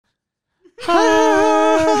Hey,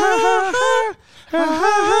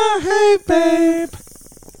 babe.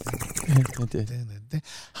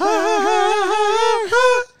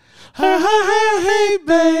 Hey,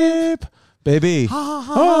 babe. Baby.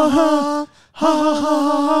 Hey,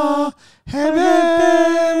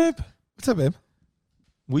 babe. What's up, babe?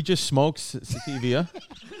 We just smoked sativa.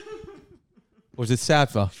 Or is it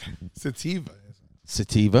Satva? Sativa.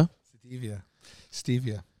 Sativa.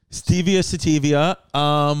 Stevia. Sativia.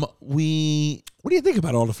 What do you think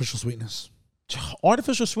about artificial sweetness?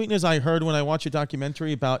 Artificial sweeteners, I heard when I watched a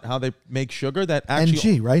documentary about how they make sugar that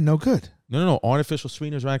actually... NG, right? No good. No. Artificial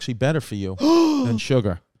sweeteners are actually better for you than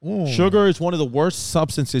sugar. Ooh. Sugar is one of the worst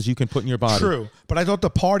substances you can put in your body. True. But I thought the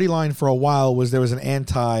party line for a while was there was a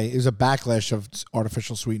backlash of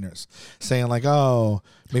artificial sweeteners. Saying like, oh,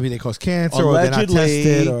 maybe they cause cancer or they're not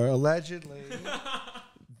tested or allegedly.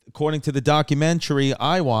 According to the documentary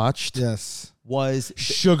I watched, yes, was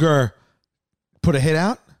sugar put a hit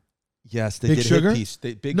out? Yes, they Big did Sugar? a hit piece.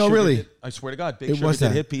 Big No, Sugar really? did, I swear to God, Big Sugar did a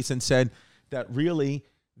hit piece and said that really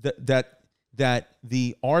that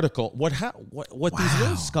the article what these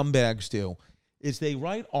little scumbags do is they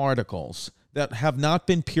write articles that have not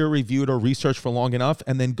been peer reviewed or researched for long enough,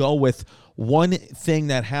 and then go with one thing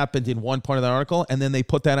that happened in one part of the article, and then they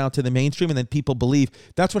put that out to the mainstream, and then people believe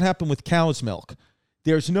that's what happened with cow's milk.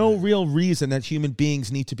 There's no real reason that human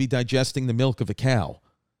beings need to be digesting the milk of a cow.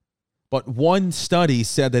 But one study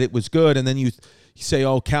said that it was good, and then you say,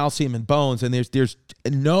 oh, calcium and bones, and there's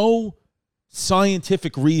no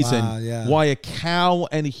scientific reason why a cow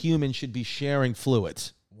and a human should be sharing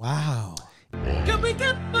fluids. Wow. Can we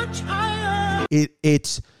get much higher?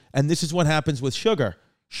 And this is what happens with sugar.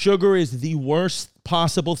 Sugar is the worst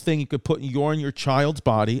possible thing you could put in your child's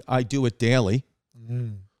body. I do it daily.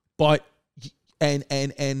 But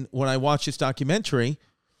and when I watched this documentary,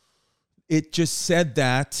 it just said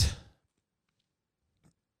that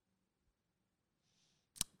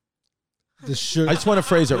the sugar. I just want to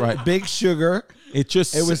phrase it right. Big Sugar. It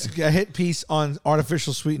was a hit piece on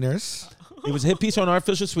artificial sweeteners. It was a hit piece on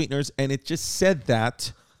artificial sweeteners, and it just said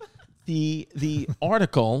that the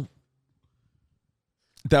article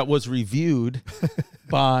that was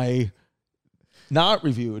not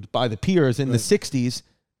reviewed by the peers in the 60s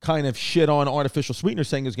kind of shit on artificial sweeteners,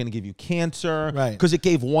 saying it was going to give you cancer. Right. Because it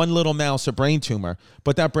gave one little mouse a brain tumor.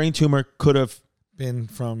 But that brain tumor could have been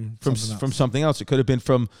from something else. It could have been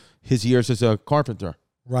from his years as a carpenter.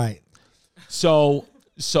 Right. So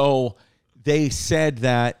they said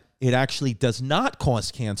that it actually does not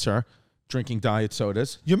cause cancer, drinking diet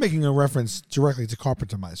sodas. You're making a reference directly to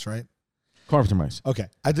carpenter mice, right? Carpenter mice. Okay.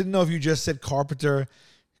 I didn't know if you just said carpenter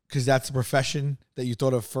because that's a profession that you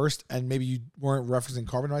thought of first, and maybe you weren't referencing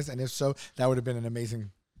carpenter mice, and if so, that would have been an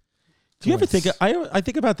amazing Do you ever think, I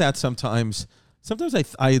think about that sometimes. Sometimes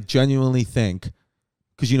I genuinely think,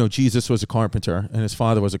 because, Jesus was a carpenter and his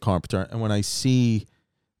father was a carpenter, and when I see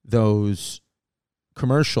those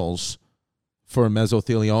commercials for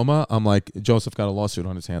mesothelioma, I'm like, Joseph got a lawsuit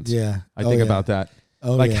on his hands. Yeah. I think about that.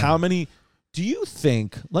 Oh, like, how many, do you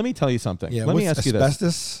think, let me tell you something. Yeah, let me ask you this.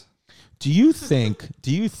 Asbestos? Do you think,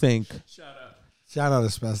 Shout out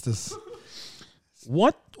asbestos.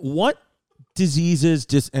 What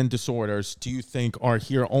diseases and disorders do you think are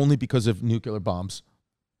here only because of nuclear bombs?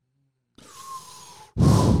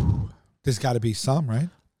 There's got to be some, right?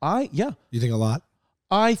 Yeah. You think a lot?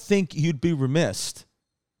 I think you'd be remiss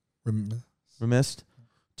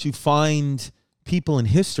to find people in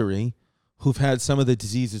history who've had some of the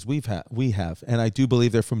diseases we have, and I do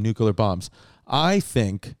believe they're from nuclear bombs. I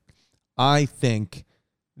think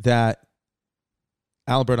that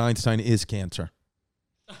Albert Einstein is cancer.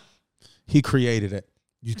 He created it.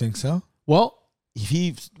 You think so? Well,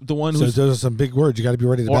 he's the one who's... So those are some big words. You got to be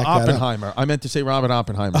ready to back that up. Or Oppenheimer. I meant to say Robert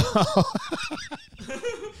Oppenheimer. I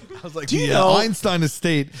was like, do you know Einstein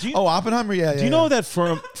estate. Oppenheimer? Yeah. Do you know that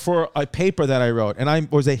for a paper that I wrote, and I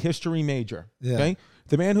was a history major, okay?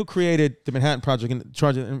 The man who created the Manhattan Project and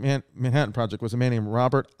charged the Manhattan Project was a man named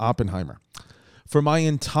Robert Oppenheimer. For my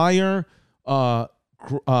entire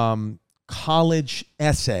college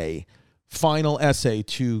final essay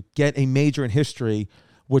to get a major in history,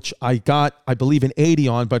 which I got, I believe, an 80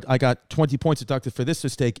 on, but I got 20 points deducted for this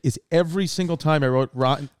mistake, is every single time I wrote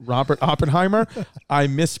Robert Oppenheimer, I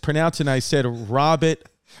mispronounced and I said Robert.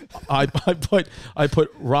 I put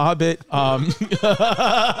Robert.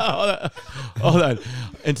 Hold on.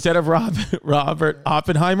 Instead of Robert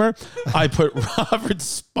Oppenheimer, I put Robert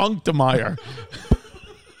Spunkmeyer.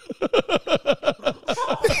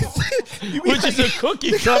 Which is a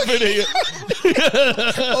cookie company.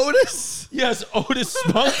 Otis? Yes, Otis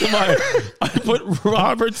Spunkmeyer. I put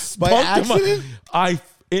Robert Spunkmeyer. By accident?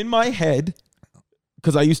 in my head,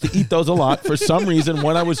 because I used to eat those a lot for some reason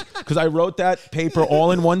because I wrote that paper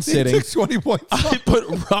all in one sitting. 20 points. I put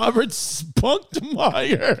Robert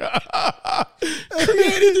Spunkmeyer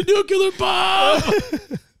created the nuclear bomb.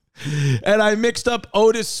 And I mixed up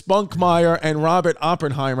Otis Spunkmeyer and Robert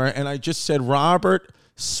Oppenheimer, and I just said Robert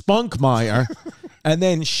Spunkmeyer. And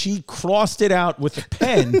then she crossed it out with a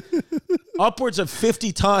pen upwards of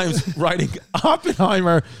 50 times, writing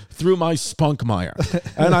Oppenheimer through my Spunkmeyer.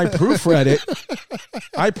 And I proofread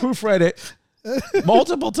it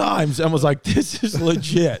multiple times and was like, this is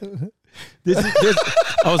legit.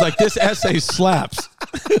 I was like, this essay slaps.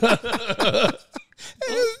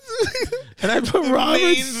 And I put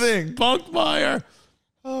Robert Spunkmeyer.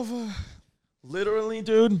 Literally,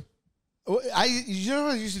 dude. You know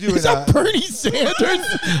what I used to do? Is that Bernie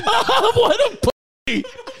Sanders? What a pussy!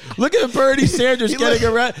 Look at Bernie Sanders getting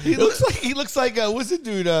around. He looks like what's the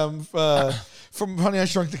dude from Honey I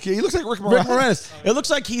Shrunk the Kid? He looks like Rick Moranis. It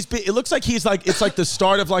looks like it's like the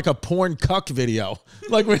start of like a porn cuck video,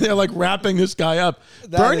 like where they're like wrapping this guy up.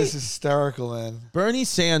 That is hysterical, man. Bernie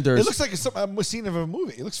Sanders. It looks like a scene of a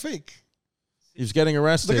movie. It looks fake. He's getting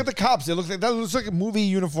arrested. Look at the cops. It looks like a movie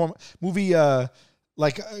uniform.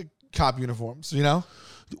 Cop uniforms, you know?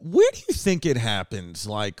 Where do you think it happens?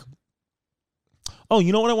 Like, oh,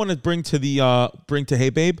 you know what I want to bring to Hey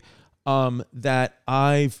Babe? That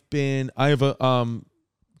I have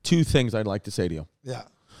two things I'd like to say to you. Yeah.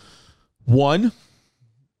 One,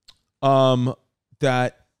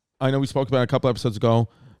 that I know we spoke about a couple episodes ago,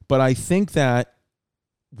 but I think that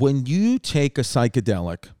when you take a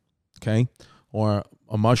psychedelic, okay, or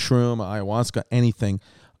a mushroom, ayahuasca, anything,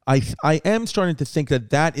 I am starting to think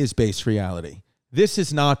that is base reality. This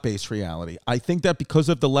is not base reality. I think that because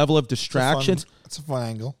of the level of distractions. It's a fun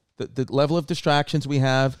angle. The level of distractions we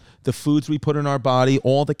have, the foods we put in our body,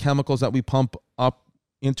 all the chemicals that we pump up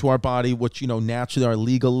into our body, which, naturally are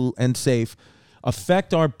legal and safe,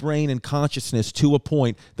 affect our brain and consciousness to a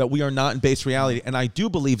point that we are not in base reality. And I do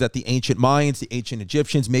believe that the ancient Mayans, the ancient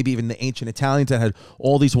Egyptians, maybe even the ancient Italians that had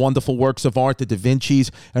all these wonderful works of art, the Da Vinci's,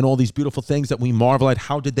 and all these beautiful things that we marvel at.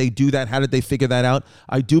 How did they do that? How did they figure that out?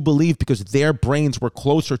 I do believe because their brains were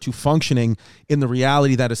closer to functioning in the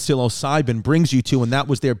reality that a psilocybin brings you to, and that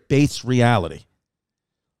was their base reality.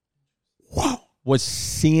 Wow. Was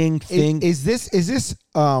seeing things. Is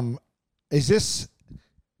this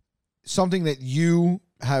something that you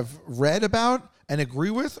have read about and agree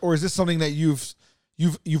with, or is this something that you've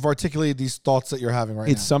articulated these thoughts that you're having right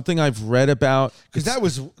now? It's something I've read about, because that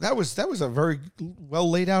was a very well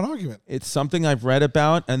laid out argument. It's something I've read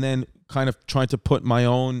about, and then kind of trying to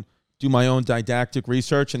do my own didactic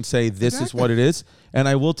research and say this is what it is. And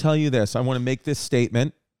I will tell you this: I want to make this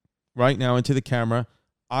statement right now into the camera.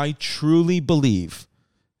 I truly believe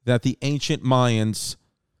that the ancient Mayans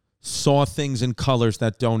saw things in colors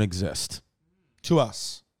that don't exist. To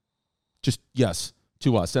us. Yes,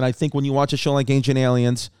 to us. And I think when you watch a show like Ancient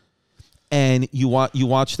Aliens, and you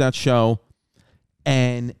watch that show,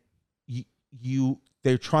 and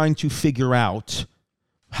they're trying to figure out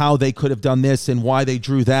how they could have done this and why they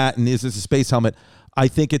drew that, and is this a space helmet? I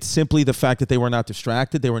think it's simply the fact that they were not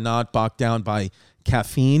distracted. They were not bogged down by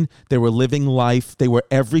caffeine. They were living life. They were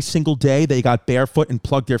every single day. They got barefoot and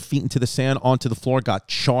plugged their feet into the sand onto the floor, got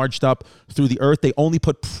charged up through the earth. They only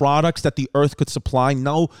put products that the earth could supply.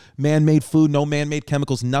 No man-made food, no man-made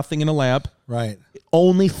chemicals, nothing in a lab. Right.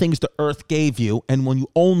 Only things the earth gave you. And when you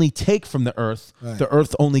only take from the earth, right, the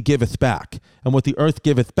earth only giveth back. And what the earth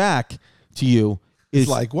giveth back to you is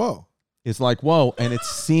like, whoa. And it's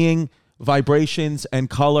seeing vibrations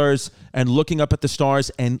and colors and looking up at the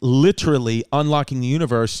stars and literally unlocking the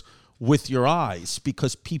universe with your eyes,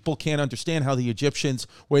 because people can't understand how the Egyptians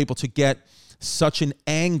were able to get such an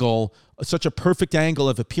angle, such a perfect angle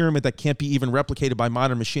of a pyramid that can't be even replicated by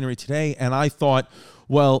modern machinery today. And I thought,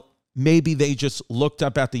 well, maybe they just looked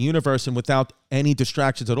up at the universe and without any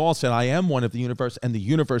distractions at all said, I am one of the universe, and the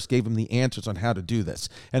universe gave them the answers on how to do this.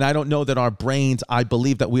 And I don't know that our brains, I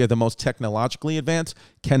believe that we are the most technologically advanced,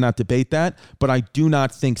 cannot debate that, but I do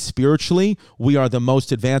not think spiritually we are the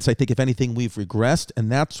most advanced. I think if anything, we've regressed, and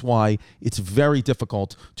that's why it's very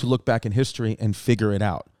difficult to look back in history and figure it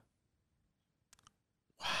out.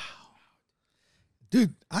 Wow.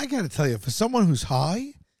 Dude, I got to tell you, for someone who's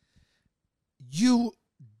high, you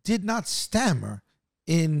did not stammer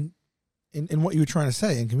in what you were trying to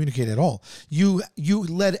say and communicate at all. You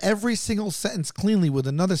led every single sentence cleanly with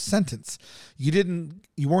another sentence. You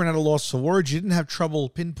weren't at a loss for words. You didn't have trouble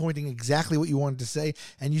pinpointing exactly what you wanted to say,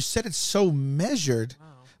 and you said it so measured,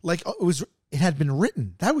 like it had been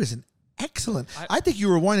written. That was an excellent. I think you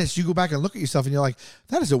were one as you go back and look at yourself and you're like,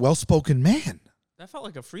 that is a well-spoken man. That felt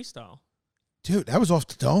like a freestyle. Dude, that was off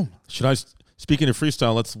the dome. Speaking of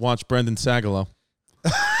freestyle, let's watch Brendan Sagalow.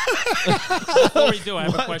 Before we do, I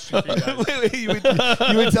have a question for you guys. Wait,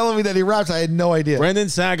 you were telling me that he raps. I had no idea. Brendan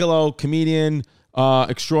Sagalow, comedian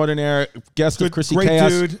extraordinaire, guest of Chrissy great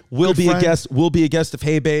Chaos. dude, Will good be friend. a guest. Will be a guest of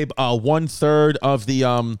Hey Babe. 1/3 of the.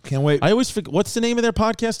 Can't wait. I always forget what's the name of their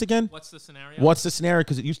podcast again. What's the scenario? What's the scenario?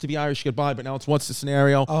 Because it used to be Irish Goodbye, but now it's What's the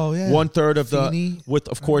Scenario? Oh, yeah. 1/3 of Feeney. with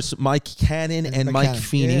of course Mike Cannon and Mike McCann.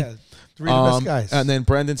 Feeney. Yeah, three of the best guys. And then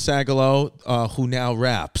Brendan Sagalow, who now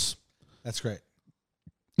raps. That's great.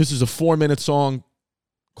 This is a 4-minute song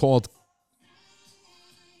called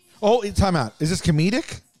Oh, time out. Is this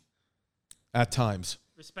comedic? At Times.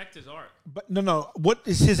 Respect his art. But no. What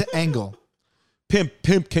is his angle?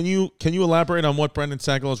 Pimp, can you elaborate on what Brendan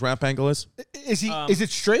Sagalow's rap angle is? Is he? Is it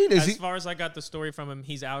straight? Is As he? far as I got the story from him,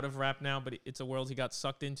 he's out of rap now, but it's a world he got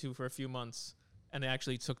sucked into for a few months, and it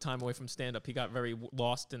actually took time away from stand-up. He got very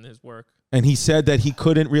lost in his work. And he said that he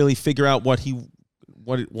couldn't really figure out what he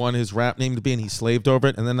wanted his rap name to be, and he slaved over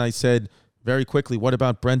it. And then I said very quickly, "What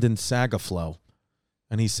about Brendan Sagaflow?"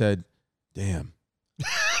 And he said, "Damn."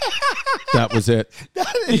 That was it.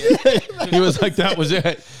 He was like, "That was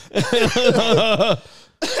it."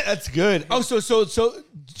 That's good. Oh, so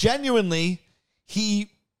genuinely, he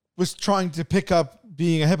was trying to pick up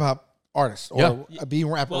being a hip hop artist or being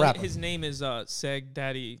a rapper. His name is Seg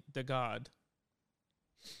Daddy the God.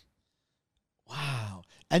 Wow!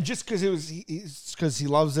 And just because because he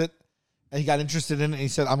loves it, and he got interested in it, and he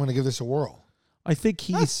said, "I'm going to give this a whirl." I think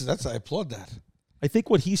That's I applaud that. I think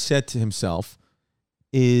what he said to himself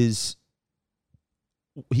is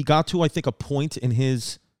he got to, I think, a point in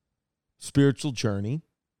his spiritual journey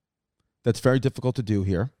that's very difficult to do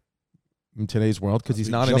here in today's world because he's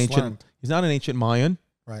not an ancient Mayan,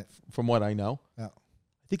 right? From what I know. Yeah.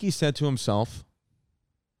 I think he said to himself,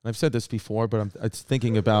 and I've said this before, but I'm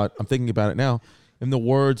thinking about it now. In the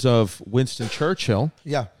words of Winston Churchill,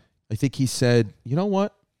 Yeah. I think he said, "You know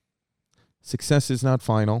what? Success is not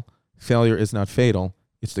final. Failure is not fatal.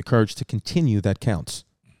 It's the courage to continue that counts."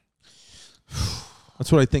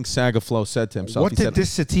 That's what I think Sagaflow said to himself. What did this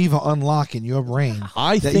sativa unlock in your brain?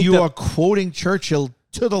 I that think you that are quoting Churchill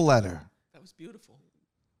to the letter. That was beautiful.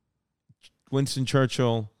 Winston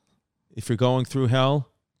Churchill, if you're going through hell,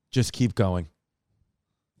 just keep going.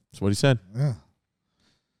 That's what he said. Yeah.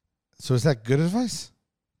 So is that good advice?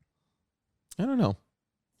 I don't know.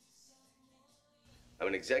 I'm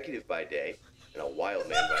an executive by day and a wild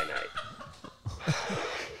man by night.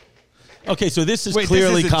 Okay, so this is Wait,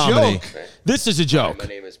 clearly this is a comedy. joke. This is a Hi, joke. my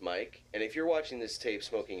name is Mike, and if you're watching this tape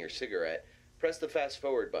smoking your cigarette, press the fast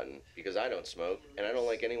forward button because I don't smoke and I don't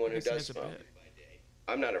like anyone who This does is a smoke. bit.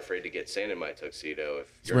 I'm not afraid to get sand in my tuxedo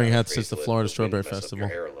if He's you're wearing not hats afraid since the to let Florida wind Strawberry mess up Festival. your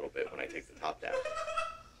hair a little bit when I take the top down.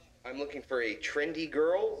 I'm looking for a trendy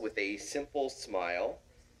girl with a simple smile.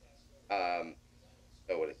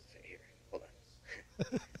 What does it say here? Hold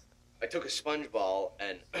on. I took a sponge ball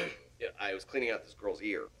and I was cleaning out this girl's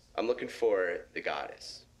ear. I'm looking for the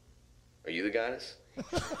goddess. Are you the goddess? Well,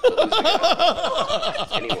 who's the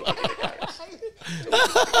goddess? Anyone can be the goddess.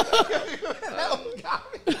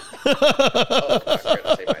 I forgot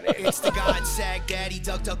to say my name. It's the God Sag Daddy,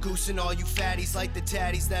 Duck Duck Goose, and all you fatties like the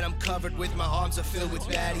tatties that I'm covered with. My arms are filled with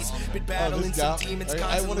baddies. Been battling some demons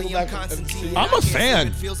constantly. I'm Constantine. I'm a fan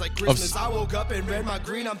It feels like Christmas. I woke up and read my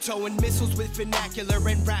green. I'm towing missiles with vernacular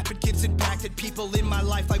and rapid gives impacted people in my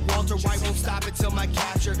life like Walter White. Won't stop until my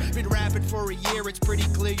capture. Been rapping for a year. It's pretty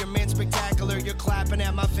clear your man's spectacular. You're clapping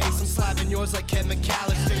at my face. I'm slapping yours like Ken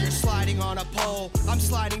McAllister. You're sliding on a pole. I'm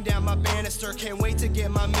sliding down my banister. Can't wait to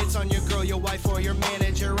get my mitts on your girl, your wife, or your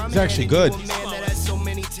manager. I'm It's actually handing good. you a man that has so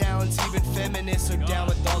many talents, even feminists are down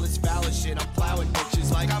with all this valid shit. I'm plowing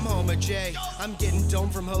bitches like I'm Homer J. I'm getting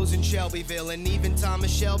domed from hoes in Shelbyville, and even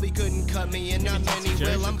Thomas Shelby couldn't cut me, and not many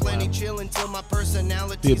will. I'm plenty chill until my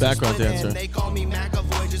personality Be a background dancer. and they call me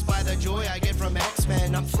McAvoy just by the joy I get from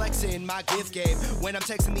X-Men. I'm flexing my gift game when I'm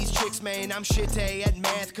texting these chicks, man. I'm shitty at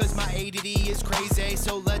math cause my ADD is crazy.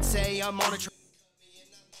 So let's say I'm on a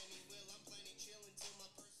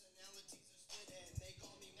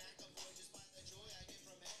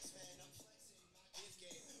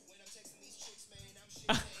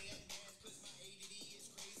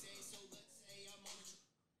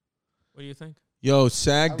What do you think? Yo,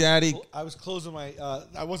 Sag Daddy. I was closing my.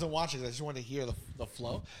 I wasn't watching. I just wanted to hear the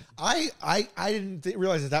flow. I didn't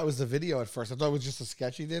realize that was the video at first. I thought it was just a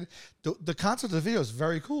sketch he did. The concept of the video is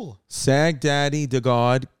very cool. Sag Daddy the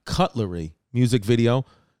God Cutlery music video.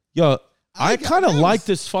 Yo, I kind of like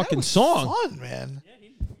this fucking song. Fun, man. Yeah,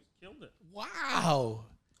 he killed it. Wow.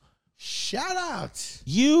 Shout out.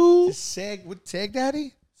 You Sag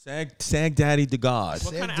Daddy. Sag Daddy to God.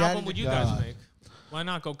 What kind of album would you guys make? Why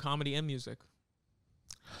not go comedy and music?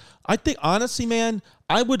 I think, honestly, man,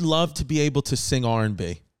 I would love to be able to sing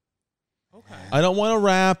R&B. Okay. I don't want to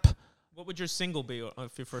rap. What would your single be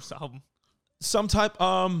of your first album? Some type,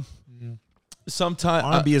 R&B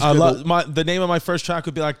is good. The name of my first track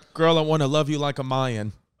would be like, "Girl, I Want to Love You Like a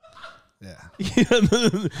Mayan." Yeah.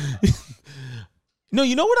 No,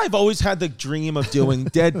 you know what I've always had the dream of doing?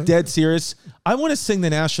 Dead serious. I want to sing the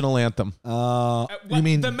national anthem. You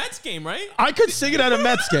mean the Mets game, right? I could sing it at a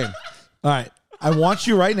Mets game. All right. I want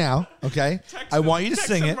you right now, okay? I want you to Text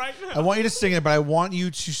sing him it. right now. I want you to sing it, but I want you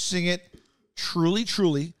to sing it truly,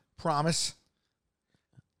 truly, promise,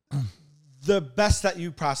 the best that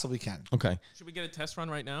you possibly can. Okay. Should we get a test run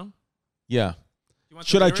right now? Yeah. You want the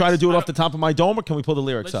Should I try to lyrics? do it off the top of my dome, or can we pull the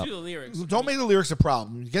lyrics Let's up? do the lyrics. Don't make the lyrics a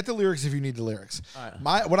problem. Get the lyrics if you need the lyrics. All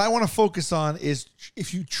right. What I want to focus on is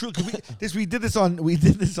if you truly we did this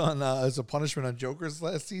on as a punishment on Jokers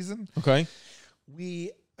last season. Okay.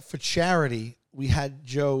 For charity, we had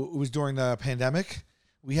Joe. It was during the pandemic.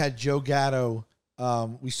 We had Joe Gatto.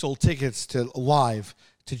 We sold tickets to live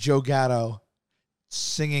to Joe Gatto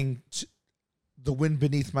singing "The Wind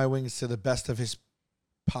Beneath My Wings" to the best of his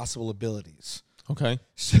possible abilities. Okay.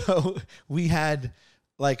 So we had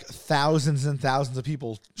like thousands and thousands of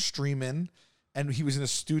people stream in, and he was in a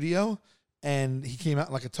studio, and he came out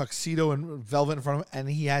in like a tuxedo and velvet in front of him, and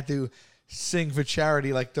he had to sing for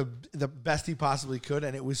charity like the best he possibly could,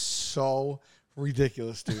 and it was so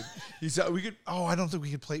ridiculous, dude. He said we could. Oh, I don't think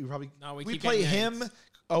we could play. We play him. yanked.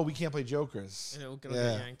 Oh, we can't play Jokers. It'll get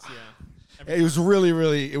yanked, yeah. It was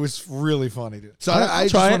really funny, dude. So I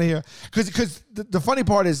just try want to hear because the funny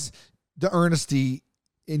part is the earnesty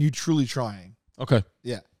in you truly trying. Okay.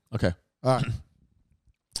 Yeah. Okay. All right.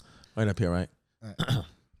 Right up here, right? All right.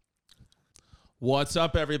 What's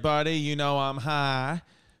up, everybody? You know I'm high.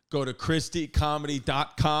 Go to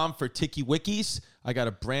ChristyComedy.com for Tiki Wikis. I got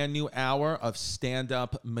a brand new hour of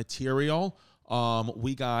stand-up material.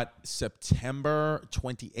 We got September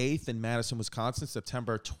 28th in Madison, Wisconsin,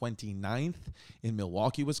 September 29th in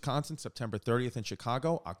Milwaukee, Wisconsin, September 30th in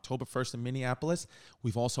Chicago, October 1st in Minneapolis.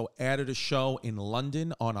 We've also added a show in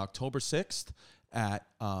London on October 6th at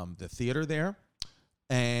the theater there.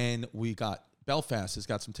 And we got Belfast has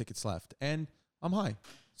got some tickets left. And I'm high.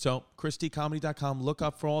 So ChristyComedy.com, look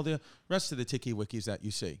up for all the rest of the Tiki Wikis that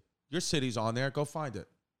you see. Your city's on there. Go find it.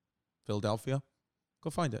 Philadelphia, go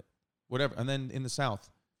find it. Whatever. And then in the South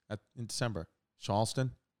in December,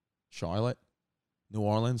 Charleston, Charlotte, New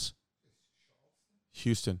Orleans,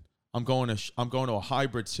 Houston. I'm going to a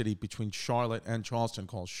hybrid city between Charlotte and Charleston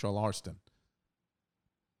called Charleston.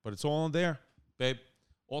 But it's all in there, babe.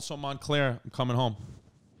 Also Montclair, I'm coming home.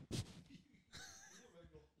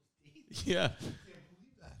 Yeah.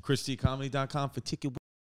 ChristyComedy.com for ticket.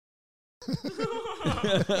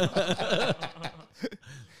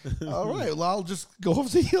 All right. Well, I'll just go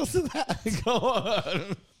off the heels of that. Go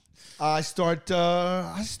on. I start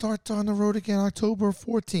on the road again October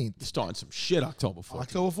 14th. You're starting some shit October 14th.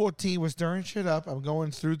 October 14th, we're stirring shit up. I'm going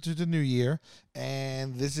through to the new year,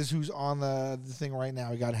 and this is who's on the thing right now.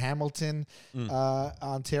 We got Hamilton,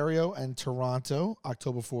 Ontario, and Toronto,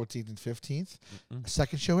 October 14th and 15th.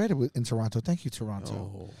 Second show added in Toronto. Thank you,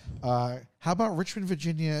 Toronto. Oh. How about Richmond,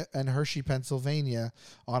 Virginia, and Hershey, Pennsylvania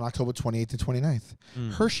on October 28th and 29th?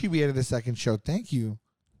 Hershey, we added a second show. Thank you.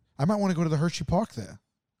 I might want to go to the Hershey Park there.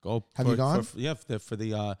 Go. Have you gone?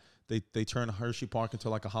 They turn Hershey Park into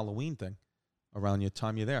like a Halloween thing around your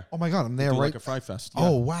time you're there. Oh my God, I'm there They do right. like a Fright Fest.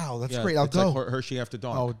 Oh wow, that's great. I'll it's go. Like Hershey After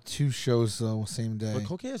Dark. Oh, 2 shows though, same day.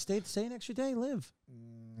 But okay, stay an extra day, live.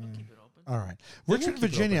 Keep it open. All right, They Richmond, won't keep it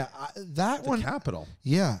Virginia. That The one. capital.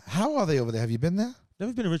 Yeah. How are they over there? Have you been there?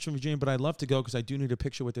 Never been to Richmond, Virginia, but I'd love to go because I do need a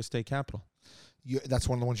picture with their state capital. That's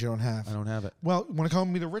one of the ones you don't have. I don't have it. Well, when it comes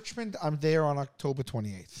to me to Richmond, I'm there on October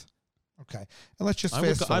 28th. Okay, and let's just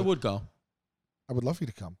fast forward. I would go. I would love for you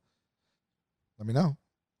to come. Let me know.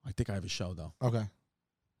 I think I have a show though. Okay.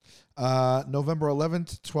 November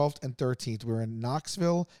 11th, 12th, and 13th. We're in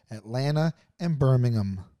Knoxville, Atlanta, and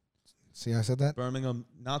Birmingham. See how I said that? Birmingham,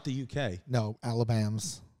 not the UK. No,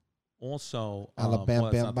 Alabama's. Also, Alabama,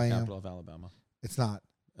 well, it's not the Bam. capital of Alabama. It's not.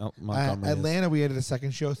 Montgomery is. Atlanta, we added a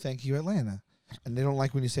second show. Thank you, Atlanta. And they don't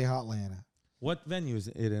like when you say Hotlanta. What venue is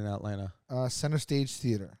it in Atlanta? Center Stage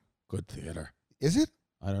Theater. Good theater. Is it?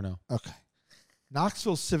 I don't know. Okay.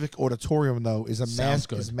 Knoxville Civic Auditorium though is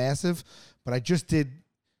is massive, but I just did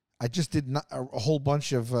a whole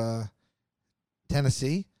bunch of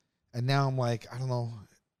Tennessee, and now I'm like, I don't know,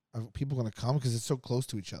 are people going to come because it's so close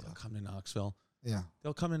to each other? They'll come to Knoxville. Yeah.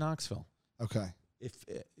 They'll come to Knoxville. Okay. If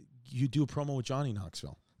you do a promo with Johnny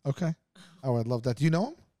Knoxville. Okay. Oh, I'd love that. Do you know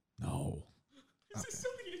him? No. Is this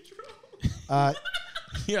still the intro?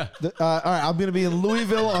 Yeah. All right, I'm going to be in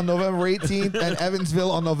Louisville on November 18th and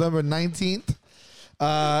Evansville on November 19th.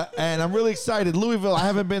 And I'm really excited. Louisville, I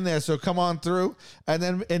haven't been there, so come on through. And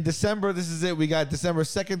then in December, this is it. We got December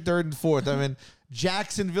 2nd, 3rd, and 4th. I'm in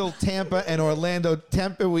Jacksonville, Tampa, and Orlando.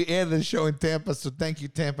 Tampa, we added a show in Tampa, so thank you,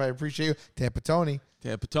 Tampa. I appreciate you. Tampa Tony.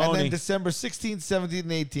 Tampa Tony. And then December 16th, 17th,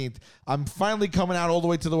 and 18th, I'm finally coming out all the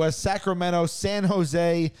way to the west. Sacramento, San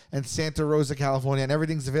Jose, and Santa Rosa, California. And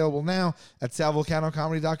everything's available now at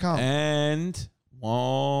salvulcanocomedy.com. And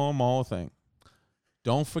one more thing.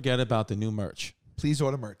 Don't forget about the new merch. Please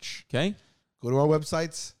order merch. Okay? Go to our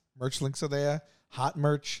websites. Merch links are there. Hot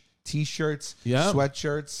merch, T-shirts,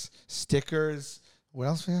 sweatshirts, stickers. What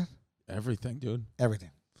else we got? Everything, dude. Everything.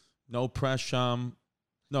 No press. No,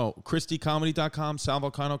 ChristyComedy.com,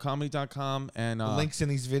 SalVulcanoComedy.com, and the links in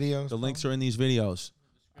these videos. The links are in these videos.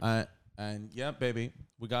 And yeah, baby,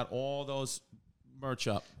 we got all those merch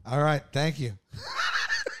up. All right, thank you.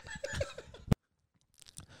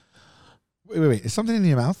 Wait. Is something in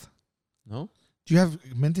your mouth? No. Do you have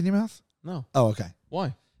mint in your mouth? No. Oh, okay.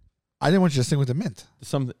 Why? I didn't want you to sing with the mint.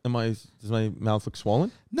 Does my mouth look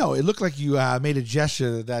swollen? No, it looked like you made a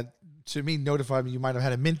gesture that, to me, notified me you might have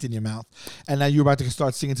had a mint in your mouth, and now you're about to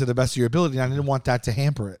start singing to the best of your ability, and I didn't want that to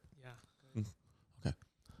hamper it. Yeah. Okay.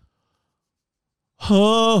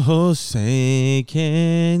 Oh, say,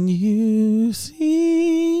 can you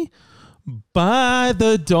see by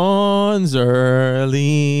the dawn's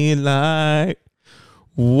early light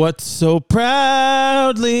what so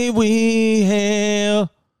proudly we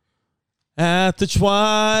hail at the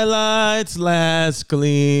twilight's last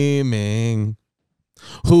gleaming,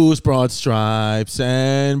 whose broad stripes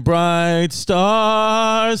and bright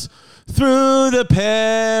stars through the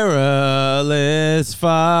perilous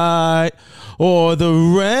fight o'er the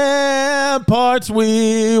ramparts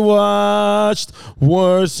we watched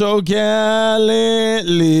were so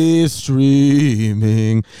gallantly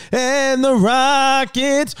streaming, and the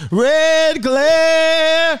rocket's red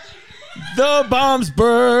glare, the bombs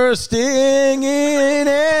bursting in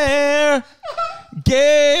air,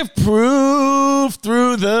 gave proof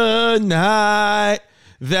through the night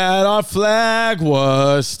that our flag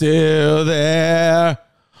was still there.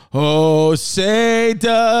 Oh, say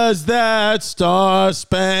does that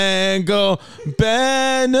star-spangled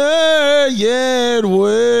banner yet wave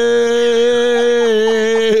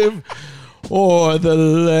o'er the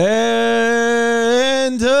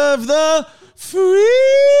land of the free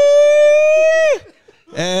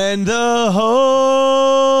and the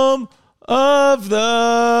home of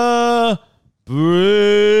the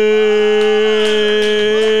brave.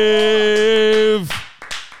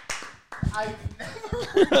 I've never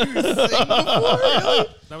heard you sing before, really?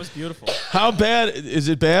 That was beautiful. How bad? Is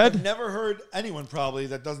it bad? I've never heard anyone probably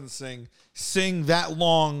that doesn't sing that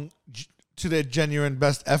long to their genuine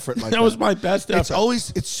best effort like that. That was my best effort.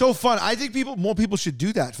 It's so fun. I think more people should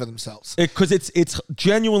do that for themselves. Because it's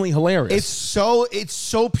genuinely hilarious. It's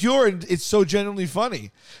so pure and it's so genuinely funny.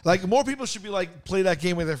 Like, more people should be like, play that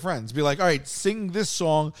game with their friends. Be like, all right, sing this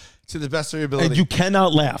song to the best of your ability. And you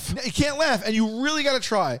cannot laugh. You can't laugh, and you really got to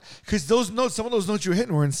try, because those notes, some of those notes you were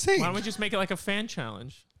hitting were insane. Why don't we just make it like a fan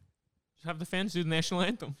challenge? Just have the fans do the national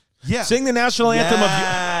anthem. Yeah, sing the national anthem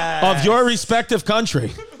of your respective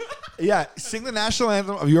country. Yeah, sing the national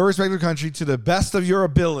anthem of your respective country to the best of your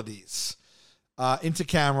abilities, into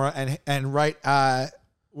camera, and write, what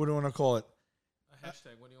do you want to call it? A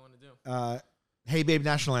hashtag. What do you want to do? Hey Babe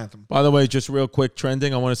National Anthem. By the way, just real quick,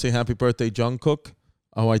 trending, I want to say happy birthday, Jungkook.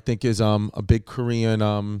 I think is a big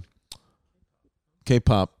Korean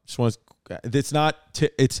K-pop. It's not.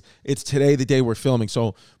 It's today, the day we're filming.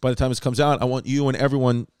 So by the time this comes out, I want you and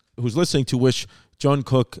everyone who's listening to wish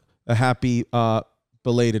Jungkook a happy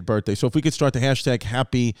belated birthday. So if we could start the hashtag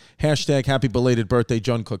happy belated birthday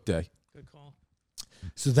Jungkook Day. Good call.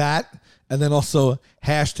 So that, and then also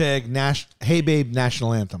hashtag Hey Babe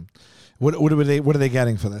National Anthem. What are they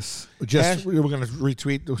getting for this? We're going to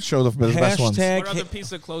retweet, show the best ones. What other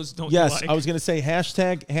piece of clothes don't you like? Yes, I was going to say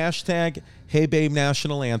hashtag Hey Babe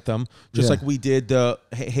National Anthem, just like we did the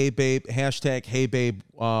Hey Babe hashtag Hey Babe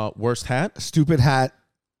worst hat, stupid hat,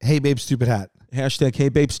 Hey Babe stupid hat, hashtag Hey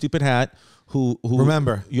Babe stupid hat. Who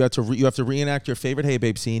remember you have to reenact your favorite Hey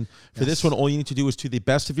Babe scene. For this one, all you need to do is, to the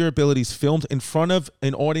best of your abilities, filmed in front of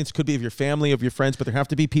an audience. Could be of your family, of your friends, but there have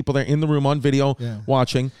to be people there in the room on video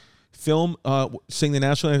watching. Film, sing the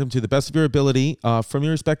national anthem to the best of your ability from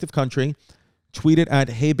your respective country. Tweet it at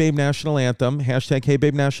Hey Babe National Anthem, hashtag Hey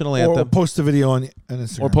Babe National Anthem. Or post a video on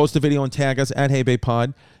Instagram. Or post a video and tag us at Hey Babe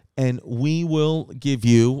Pod. And we will give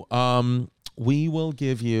you we will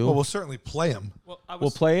give you. Well, we'll certainly play them. Well,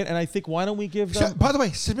 we'll play it, and I think why don't we give them? By the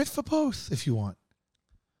way, submit for both if you want.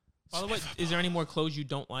 By the way, is there any more clothes you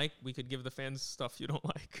don't like? We could give the fans stuff you don't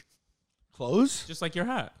like. Clothes? Just like your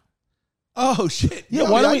hat. Oh shit! Yeah,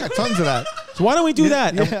 why don't we? I got tons of that. So why don't we do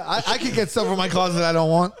that? Yeah, I could get stuff from my closet I don't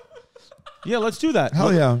want. Yeah, let's do that.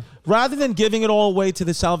 Hell yeah! Rather than giving it all away to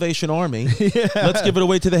the Salvation Army, let's give it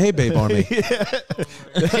away to the Hey Babe Army.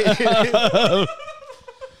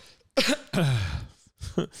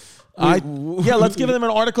 Let's give them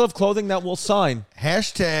an article of clothing that we'll sign.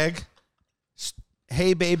 Hashtag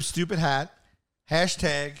Hey Babe Stupid Hat.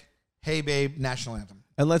 Hashtag Hey Babe National Anthem.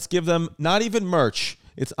 And let's give them not even merch.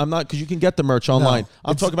 I'm not because you can get the merch online.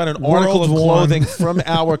 I'm talking about an World article of War. clothing from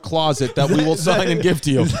our closet that we will sign and give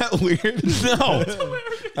to you. Is that weird? No,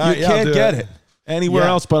 Right, you yeah, I'll can't do get it. it anywhere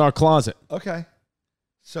else but our closet. Okay.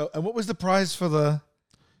 So, and what was the prize for the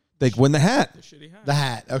They win the hat. The shitty hat. the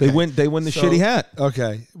hat? Okay. They win the So- shitty hat.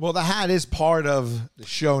 Okay. Well, the hat is part of the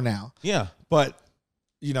show now, Yeah. but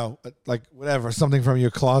you know, like whatever, something from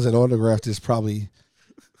your closet autographed is probably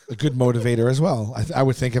a good motivator as well. I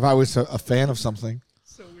would think if I was a fan of something.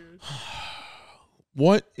 So weird.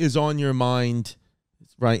 What is on your mind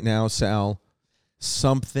right now, Sal?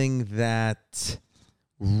 Something that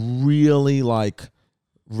really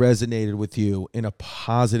resonated with you in a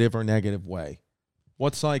positive or negative way.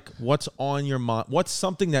 What's on your mind? What's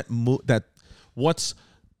something what's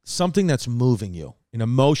something that's moving you, an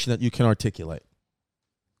emotion that you can articulate?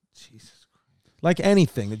 Jesus Christ. Like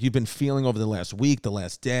anything that you've been feeling over the last week, the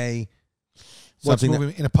last day. What's Something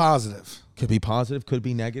moving in a positive? could be positive, could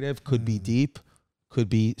be negative, could be deep, could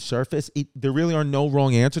be surface. There really are no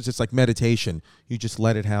wrong answers. It's like meditation. You just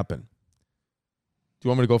let it happen. Do you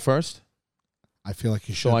want me to go first? I feel like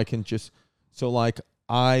you should. So I can just, the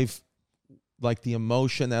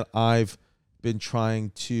emotion that I've been trying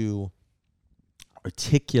to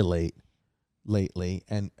articulate lately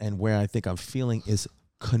and where I think I'm feeling is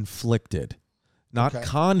conflicted. Not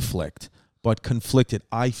conflict, but conflicted.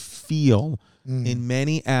 I feel in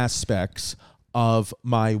many aspects of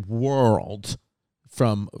my world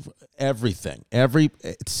from everything.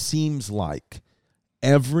 It seems like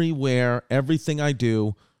everywhere, everything I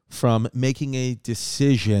do, from making a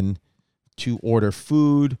decision to order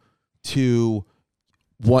food to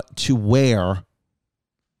what to wear,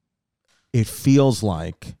 it feels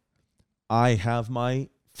like I have my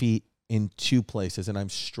feet in two places and I'm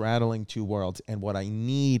straddling two worlds. And what I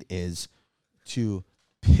need is to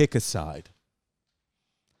pick a side.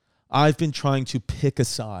 I've been trying to pick a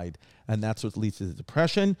side, and that's what leads to the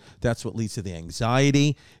depression. That's what leads to the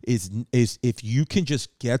anxiety, is if you can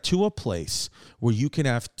just get to a place where you can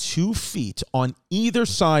have 2 feet on either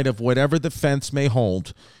side of whatever the fence may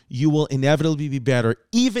hold, you will inevitably be better.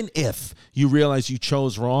 Even if you realize you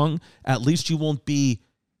chose wrong, at least you won't be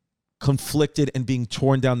conflicted and being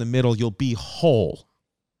torn down the middle. You'll be whole.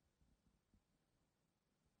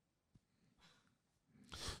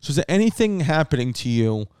 So is there anything happening to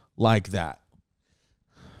you like that?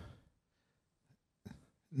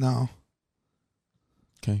 No.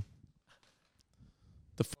 Okay.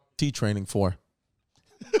 The f*** is he training for?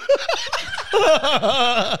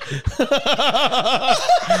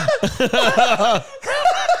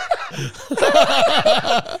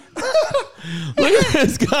 Look at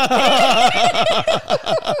this guy.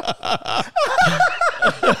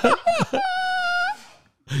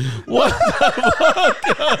 What the fuck?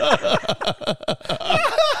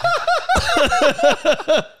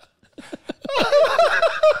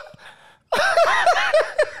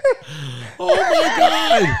 Oh my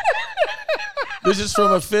God. This is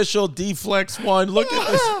from official D-Flex 1. Look at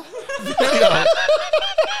this video.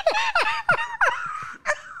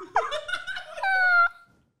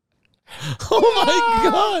 Oh my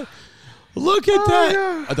God. Look at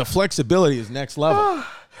that. The flexibility is next level.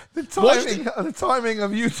 The timing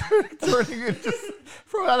of you turning it just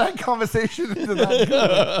from that conversation into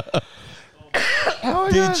that.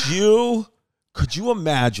 Could you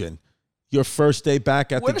imagine your first day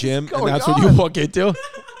back at What the is gym and going that's what on? you walk into?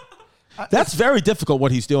 That's very difficult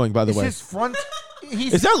what he's doing, by the way. His front.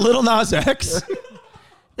 Is that Lil Nas X?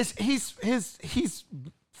 He's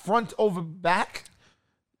front over back.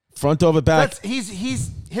 Front over back. He's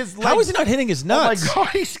his legs. How is he not hitting his nuts? Oh my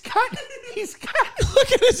God, he's got.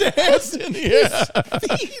 Look at his ass in the air.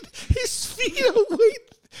 His feet are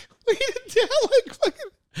weighted down like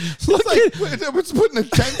fucking. Look Like, what's putting a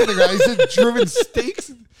tent in the guy? He's just driven stakes.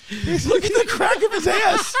 Look at the crack of his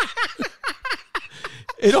ass.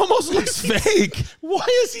 It almost looks fake. Why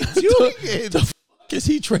is he doing it? The fuck is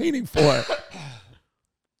he training for?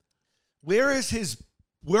 Where is his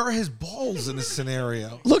Where are his balls in this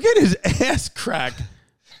scenario? Look at his ass crack.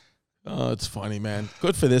 Oh, it's funny, man.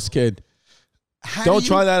 Good for this kid. Don't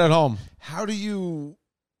try that at home. How do you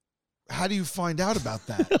find out about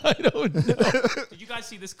that? I don't know. Did you guys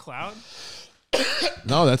see this cloud?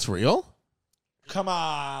 No, that's real? Come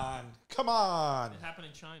on. It happened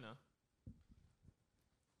in China.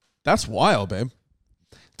 That's wild, babe.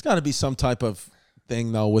 It's got to be some type of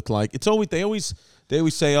thing, though, with like, it's always, they always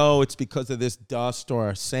say, oh, it's because of this dust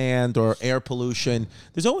or sand or air pollution.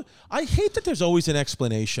 I hate that there's always an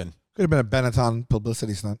explanation. Could have been a Benetton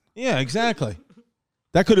publicity stunt. Yeah, exactly.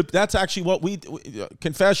 That's actually what we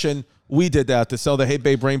confession, we did that to sell the Hey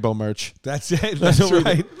Babe Rainbow merch. That's it. That's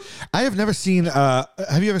right. I have never seen, have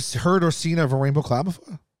you ever heard or seen of a rainbow cloud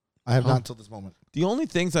before? I have not until this moment. The only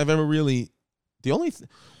things I've ever really,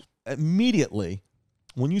 immediately,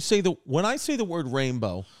 when I say the word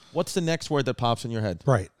rainbow, what's the next word that pops in your head?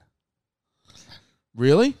 Right.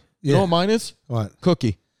 Really? You know what mine is? What?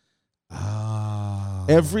 Cookie. Oh.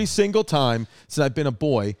 Every single time since I've been a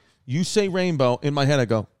boy, you say rainbow, in my head I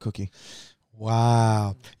go, cookie.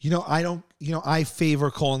 Wow. I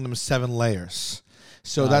favor calling them 7 layers.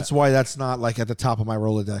 So that's why that's not like at the top of my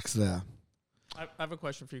Rolodex there. I have a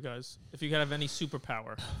question for you guys. If you could have any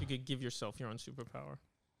superpower, if you could give yourself your own superpower,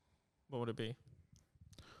 what would it be?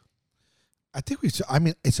 I think it's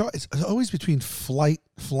always between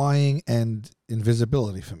flying, and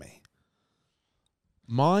invisibility for me.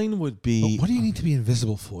 Mine would be... But what do you need to be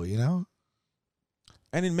invisible for, you know?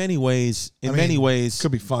 And in many ways,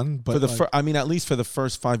 could be fun, but at least for the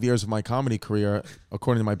first 5 years of my comedy career,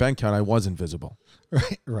 according to my bank account, I was invisible.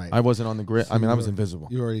 Right. I wasn't on the grid. So I was invisible.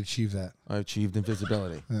 You already achieved that. I achieved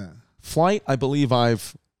invisibility. Yeah. Flight, I believe You're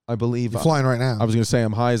flying right now. I was going to say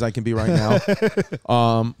I'm high as I can be right now.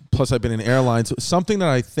 Plus, I've been in airlines. Something that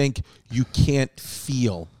I think you can't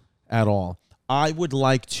feel at all. I would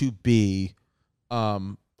like to be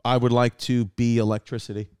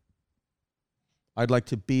electricity. I'd like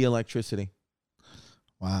to be electricity.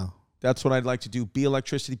 Wow. That's what I'd like to do. Be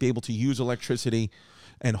electricity, be able to use electricity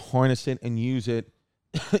and harness it and use it.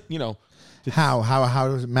 How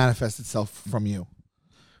does it manifest itself from you?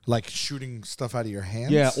 Like shooting stuff out of your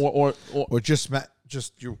hands? Yeah, or just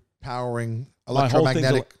you powering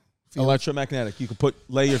electromagnetic. Electromagnetic. You could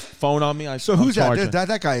lay your phone on me. Who's that?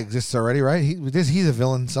 That guy exists already, right? He's a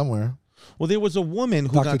villain somewhere. Well, there was a woman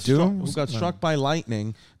who got struck by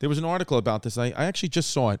lightning. There was an article about this. I actually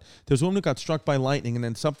just saw it. There was a woman who got struck by lightning, and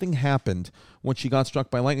then something happened when she got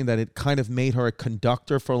struck by lightning that it kind of made her a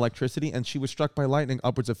conductor for electricity, and she was struck by lightning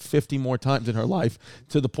upwards of 50 more times in her life,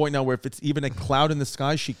 to the point now where if it's even a cloud in the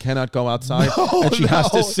sky, she cannot go outside, and she has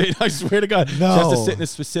to sit, I swear to God, she has to sit in a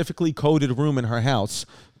specifically coded room in her house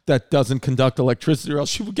that doesn't conduct electricity, or else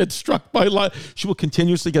she will get struck by light. She will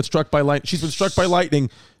continuously get struck by light. She's been struck by lightning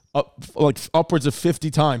upwards of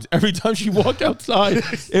 50 times. Every time she walked outside,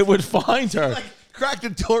 it would find her. Like, crack the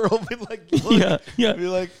door open, like, look. Yeah. Be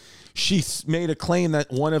like, she made a claim that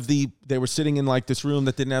they were sitting in like this room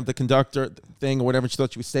that didn't have the conductor thing or whatever. She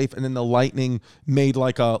thought she was safe, and then the lightning made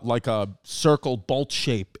like a circle bolt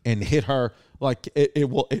shape and hit her. Like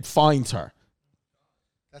it finds her.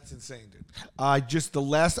 That's insane, dude. Just the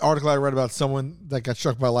last article I read about someone that got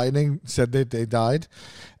struck by lightning said they died.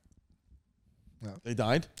 No. They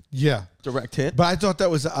died? Yeah. Direct hit? But I thought that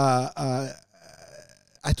was, I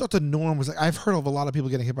thought the norm was, like, I've heard of a lot of people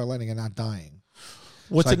getting hit by lightning and not dying.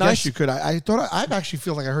 What's so I guess you could. I actually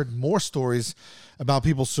feel like I heard more stories about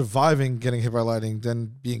people surviving getting hit by lightning than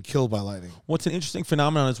being killed by lightning. What's an interesting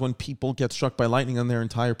phenomenon is when people get struck by lightning and their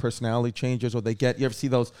entire personality changes, or you ever see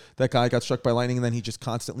that guy got struck by lightning and then he just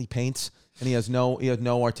constantly paints and he has no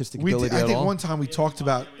artistic ability at all? I think one time we talked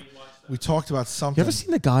about something. You ever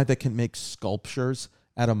seen the guy that can make sculptures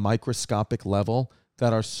at a microscopic level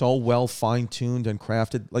that are so well fine-tuned and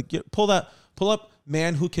crafted? Like, pull up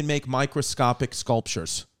man who can make microscopic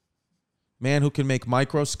sculptures. Man who can make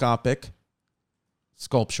microscopic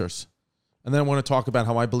sculptures. And then I want to talk about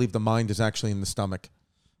how I believe the mind is actually in the stomach.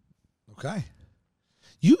 Okay.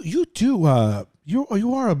 You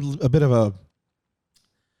are a bit of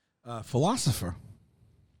a philosopher.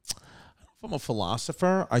 If I'm a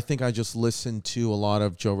philosopher, I think I just listen to a lot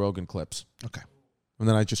of Joe Rogan clips. Okay. And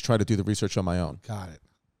then I just try to do the research on my own. Got it.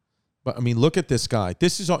 But, I mean, look at this guy.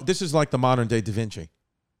 This is like the modern-day Da Vinci.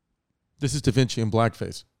 This is Da Vinci in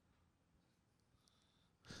blackface.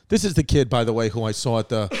 This is the kid, by the way, who I saw at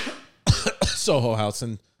the Soho House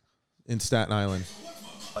in Staten Island.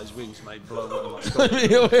 His wings may blow one of my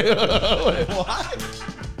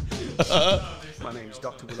What? My name is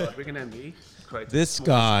Dr. Willard Wigan, MD. This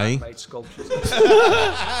guy. Sculptures.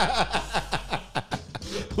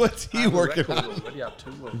 What's he working on?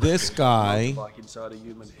 This guy, Like inside a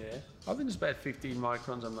human hair. I think it's about 15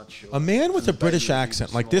 microns. I'm not sure. a man with And a the British baby is accent,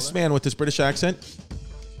 even like this smaller. man with this British accent,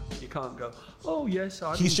 You can't go. Oh yes,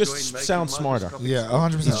 I. He's just sounds smarter. Yeah,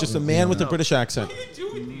 100%. he's just a man with a British accent.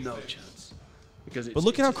 No chance. Because But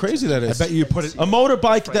look at how crazy that I is. bet you put it. A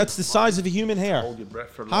motorbike that's the size of a human hair. Hold your breath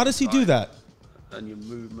for a How long does he time, do that? And your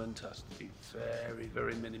movement has to be very,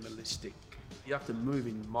 very minimalistic. You have to move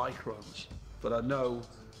in microns. But I know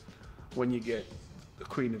when you get the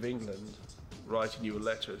Queen of England writing you a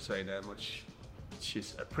letter saying how much she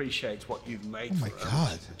appreciates what you've made my for her,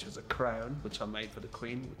 God. which is a crown, which I made for the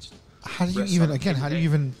Queen. Which How do you rests even, on again, how do you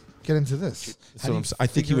human even get into this? How do you I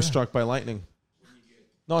think he figure was it out? struck by lightning.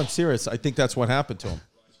 No, I'm serious. I think that's what happened to him.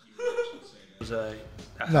 It was a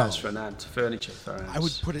No. house for an ant, furniture for ants. I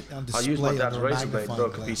would put it on I display used my dad's under a razor blade, magnifying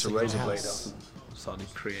broke a glass piece of in your razor blade house. off and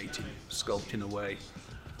started creating, sculpting away.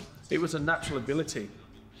 It was a natural ability.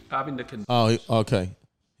 Having the Oh, okay.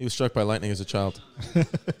 He was struck by lightning as a child.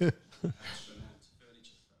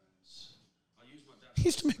 He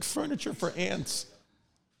used to make furniture for ants.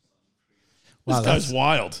 Wow, This guy's that's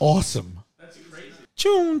wild. awesome.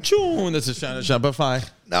 Choon, choon. That's the sound of Shopify.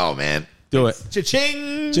 No, man. Do it.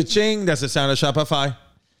 Cha-ching. Cha-ching. That's the sound of Shopify.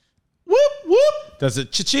 Whoop, whoop. That's a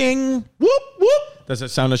cha-ching. Whoop, whoop. That's the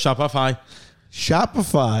sound of Shopify.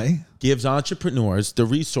 Shopify. Gives entrepreneurs the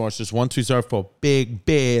resources once reserved for big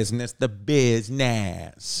business, the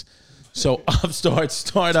business. So upstarts,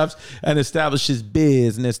 startups, and establishes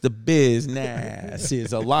business, the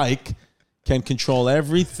businesses alike can control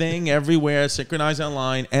everything, everywhere, synchronize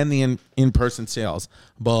online, and the in-person sales.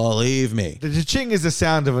 Believe me. The cha-ching is the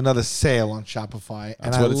sound of another sale on Shopify.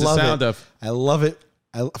 That's and what I it's the love sound it. of. I love it.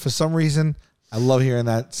 For some reason, I love hearing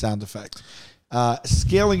that sound effect.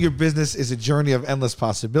 Scaling your business is a journey of endless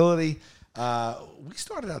possibility. We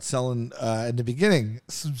started out selling in the beginning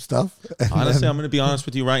some stuff. and Honestly, then- I'm going to be honest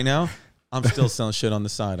with you right now. I'm still selling shit on the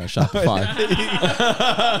side on Shopify.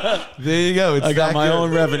 there you go. It's I got that my good.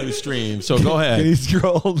 own revenue stream, so go Can ahead. you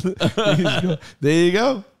scroll? There you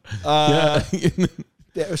go. Yeah.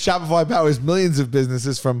 Shopify powers millions of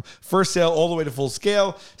businesses from first sale all the way to full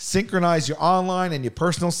scale. Synchronize your online and your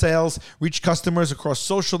personal sales. Reach customers across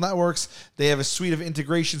social networks. They have a suite of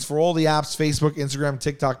integrations for all the apps: Facebook, Instagram,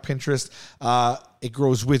 TikTok, Pinterest. It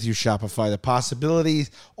grows with you, Shopify. The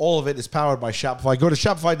possibilities, all of it is powered by Shopify. Go to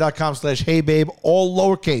shopify.com/heybabe, all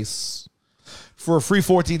lowercase. For a free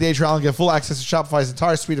 14-day trial and get full access to Shopify's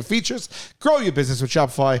entire suite of features. Grow your business with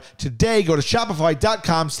Shopify today. Go to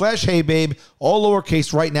shopify.com/heybabe, all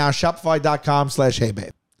lowercase right now. Shopify.com/heybabe.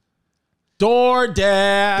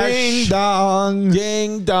 DoorDash. Ding dong.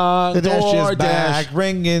 Ding dong. The Dash is DoorDash. back,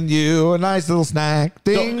 bringing you a nice little snack.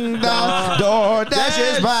 Ding dong.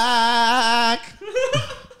 DoorDash is back.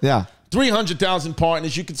 Yeah. 300,000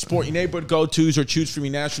 partners. You can support your neighborhood go-tos or choose from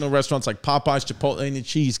your national restaurants like Popeyes, Chipotle, and the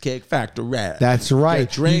Cheesecake Factory. That's right.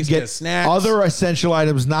 Get drinks, You get snacks. Other essential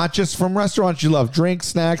items, not just from restaurants you love. Drinks,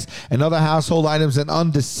 snacks, and other household items in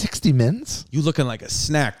under 60 minutes. You looking like a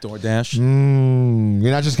snack, DoorDash.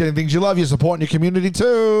 You're not just getting things you love, you're supporting your community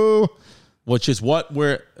too. Which is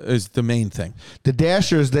where is the main thing. The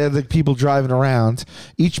Dashers, they're the people driving around.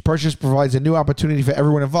 Each purchase provides a new opportunity for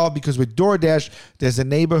everyone involved because with DoorDash, there's a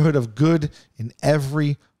neighborhood of good in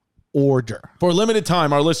every order. For a limited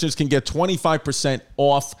time, our listeners can get 25%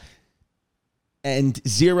 off and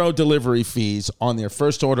zero delivery fees on their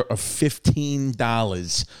first order of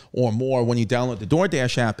 $15 or more when you download the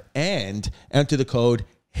DoorDash app and enter the code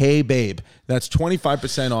HeyBabe. That's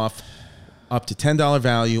 25% off, up to $10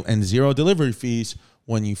 value, and zero delivery fees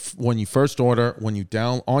when you first order. When you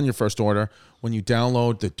download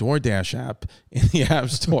the DoorDash app in the App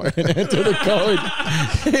Store and enter the code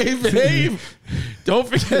HeyBabe. Don't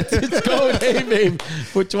forget it's code HeyBabe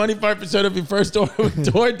for 25% of your first order with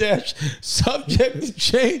DoorDash. Subject to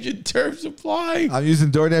change in terms apply. I'm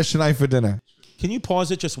using DoorDash tonight for dinner. Can you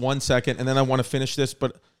pause it just 1 second, and then I want to finish this?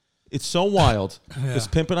 But it's so wild. Because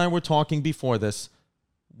Pimp and I were talking before this.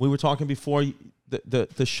 We were talking before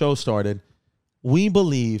the show started. We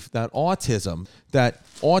believe that autism,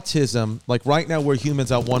 like right now we're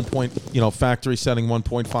humans at 1 point, factory setting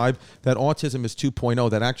 1.5, that autism is 2.0,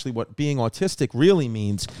 that actually what being autistic really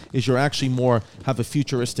means is you're actually have a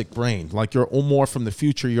futuristic brain. Like you're more from the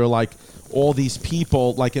future. You're like all these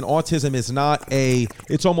people, like an autism is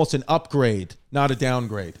it's almost an upgrade, not a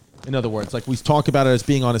downgrade. In other words, like we talk about it as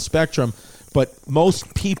being on a spectrum, but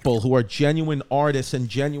most people who are genuine artists and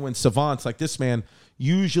genuine savants like this man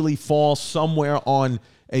usually fall somewhere on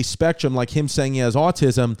a spectrum, like him saying he has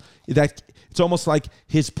autism, that it's almost like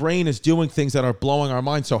his brain is doing things that are blowing our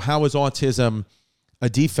mind. So how is autism a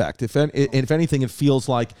defect. If anything, it feels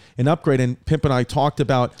like an upgrade. And Pimp and I talked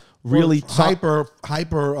about really hyper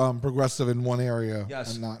progressive in one area.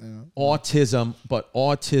 Yes. And not autism, but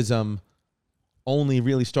autism only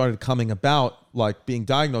really started coming about, like being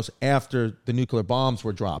diagnosed after the nuclear bombs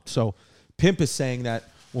were dropped. So Pimp is saying that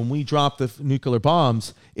when we dropped the nuclear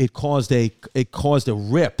bombs, it caused a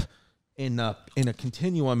rip in a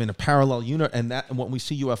continuum, in a parallel unit, and when we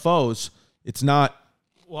see UFOs, it's not.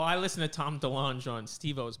 Well, I listen to Tom DeLonge on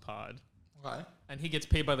Steve-O's pod. Okay. And he gets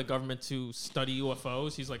paid by the government to study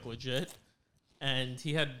UFOs. He's like legit. And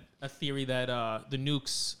he had a theory that the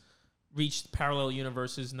nukes reached parallel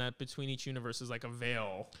universes and that between each universe is like a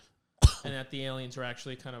veil. And that the aliens are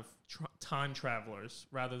actually kind of time travelers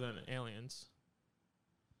rather than aliens.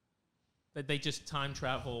 That they just time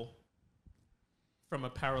travel from a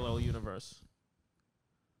parallel universe.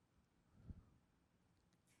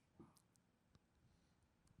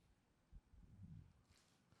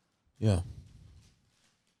 Yeah.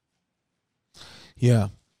 Yeah.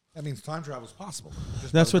 That means time travel is possible.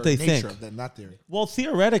 Just That's by what the they nature think. of that theory. Well,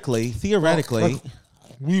 theoretically, Like,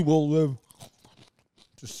 we will live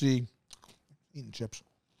to see eating chips.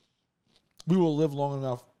 We will live long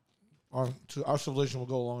enough. Our civilization will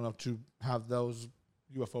go long enough to have those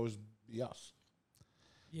UFOs be us.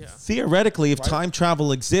 Yeah. Theoretically, if time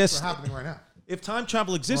travel exists, It's happening right now. if time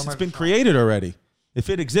travel exists, it's been created already. If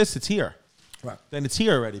it exists, it's here. Right. Then it's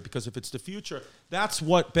here already. Because if it's the future, that's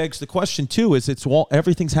what begs the question too. Is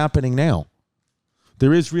everything's happening now?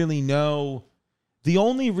 There is really no. The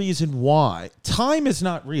only reason why time is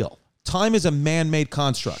not real. Time is a man-made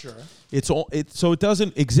construct. Sure. So it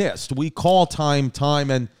doesn't exist. We call time,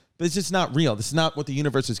 but it's just not real. This is not what the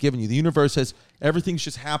universe has given you. The universe says everything's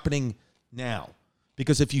just happening now.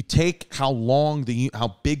 Because if you take how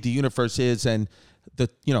big the universe is, and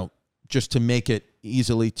just to make it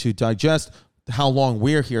easily to digest, how long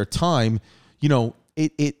we're here, time,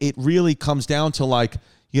 it really comes down to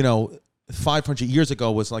 500 years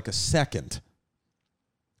ago was like a second.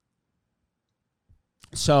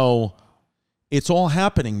 So it's all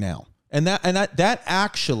happening now. And that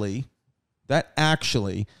actually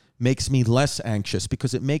makes me less anxious,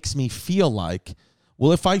 because it makes me feel like,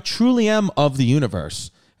 well, if I truly am of the universe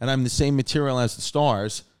and I'm the same material as the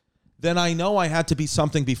stars, then I know I had to be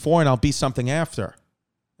something before and I'll be something after.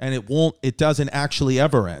 And it doesn't actually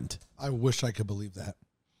ever end. I wish I could believe that.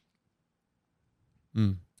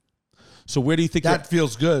 So where do you think that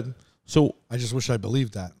feels good? So I just wish I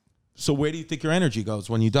believed that. So where do you think your energy goes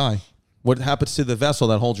when you die? What happens to the vessel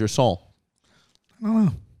that holds your soul? I don't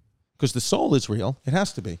know. Because the soul is real. It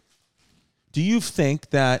has to be. Do you think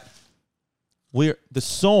that the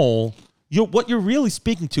soul, what you're really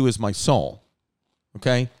speaking to is my soul,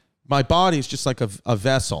 okay? My body is just like a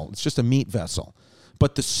vessel. It's just a meat vessel.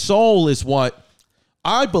 But the soul is what,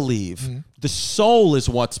 I believe, the soul is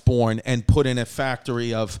what's born and put in a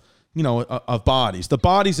factory of bodies. The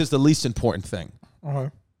bodies is the least important thing.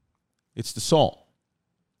 It's the soul.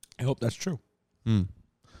 I hope that's true.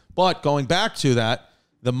 But going back to that,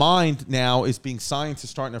 the mind now is being scientists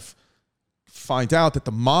starting to find out that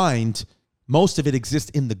the mind, most of it exists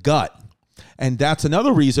in the gut. And that's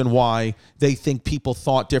another reason why they think people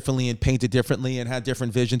thought differently and painted differently and had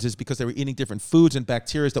different visions, is because they were eating different foods and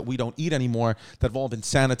bacteria that we don't eat anymore that have all been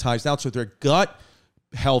sanitized out. So their gut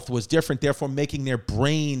health was different, therefore making their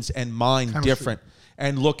brains and mind different.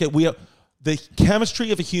 And look at the chemistry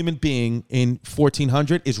of a human being in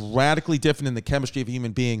 1400 is radically different than the chemistry of a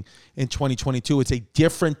human being in 2022. It's a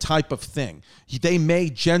different type of thing. They may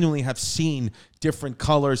genuinely have seen different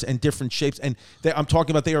colors and different shapes. And I'm talking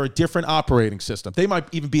about they are a different operating system. They might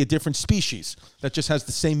even be a different species that just has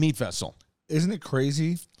the same meat vessel. Isn't it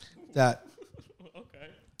crazy that... Okay.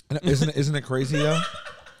 Isn't it crazy, though?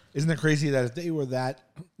 Isn't it crazy that if they were that,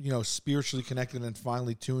 spiritually connected and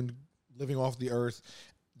finely tuned, living off the earth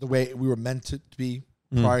the way we were meant to be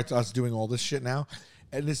prior to us doing all this shit now,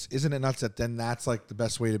 and isn't it nuts that then that's like the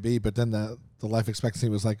best way to be, but then the life expectancy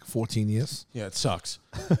was like 14 years? Yeah, it sucks.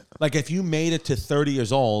 Like if you made it to 30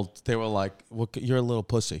 years old, they were like, well, you're a little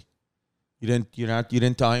pussy. You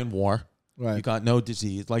didn't die in war. Right. You got no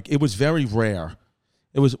disease. Like it was very rare.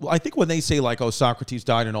 It was, I think when they say like, oh, Socrates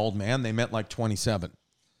died an old man, they meant like 27.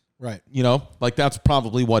 Right. Like that's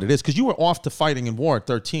probably what it is. Because you were off to fighting in war at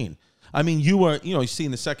 13. I mean, you were, you see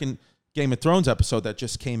in the second Game of Thrones episode that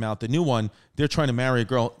just came out, the new one, they're trying to marry a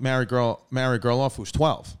girl off who's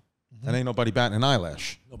 12. And ain't nobody batting an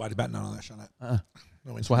eyelash. Nobody batting an eyelash on that.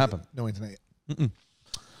 No That's what happened. No internet.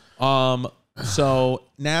 So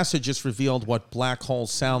NASA just revealed what black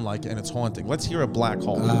holes sound like, and it's haunting. Let's hear a black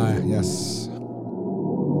hole. Yes.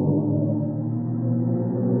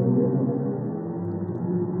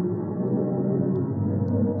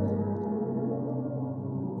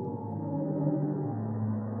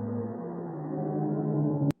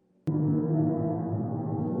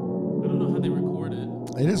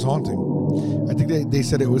 is haunting. I think they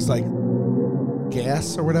said it was like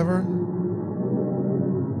gas or whatever.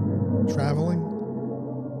 Traveling.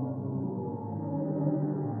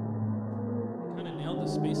 Kind of nailed the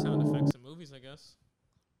space sound effects in movies, I guess.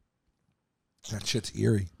 That shit's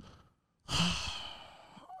eerie.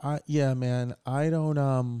 Yeah, man. I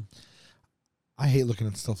don't. I hate looking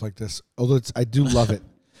at stuff like this. Although I do love it.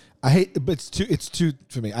 I hate, but it's too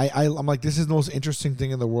for me. I'm like, this is the most interesting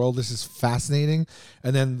thing in the world. This is fascinating.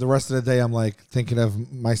 And then the rest of the day, I'm like thinking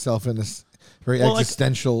of myself in this very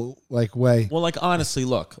existential like way. Well, like honestly,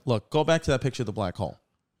 look, go back to that picture of the black hole.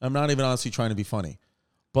 I'm not even honestly trying to be funny,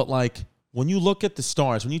 but like when you look at the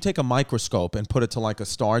stars, when you take a microscope and put it to like a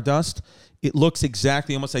stardust, it looks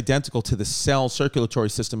exactly almost identical to the cell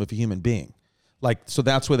circulatory system of a human being. Like, so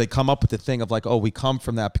that's where they come up with the thing of like, oh, we come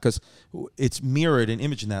from that because it's mirrored and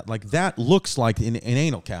imaging that. Like that looks like an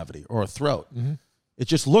anal cavity or a throat. Mm-hmm. It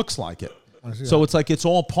just looks like it. So it's like, it's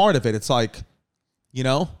all part of it. It's like, you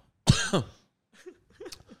know,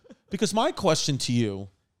 because my question to you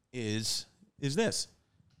is this,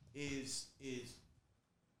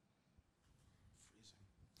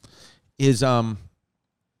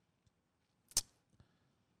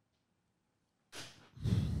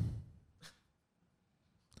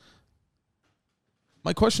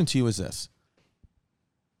 my question to you is this.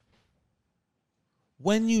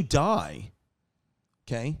 When you die,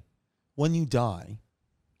 okay,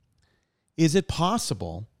 is it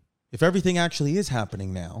possible, if everything actually is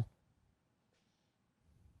happening now,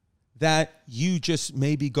 that you just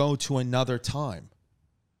maybe go to another time?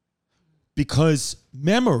 Because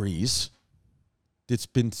memories, it's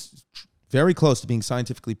been very close to being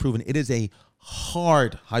scientifically proven. It is a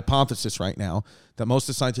hard hypothesis right now that most of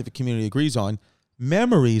the scientific community agrees on.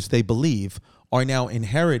 Memories, they believe, are now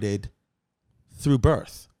inherited through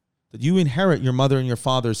birth. That you inherit your mother and your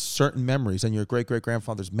father's certain memories and your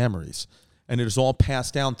great-great-grandfather's memories. And it is all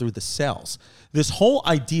passed down through the cells. This whole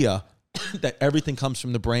idea that everything comes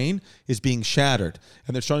from the brain is being shattered.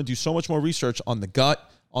 And they're trying to do so much more research on the gut,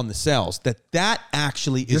 on the cells, that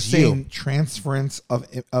actually is you. You're saying transference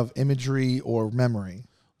of imagery or memory.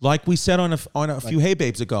 Like we said on a few Hey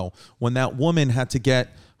Babes ago, when that woman had to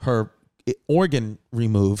get her organ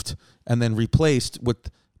removed and then replaced with,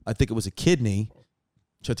 I think it was a kidney.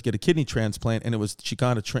 She had to get a kidney transplant, and she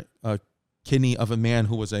got a kidney of a man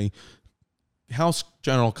who was a house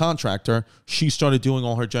general contractor. She started doing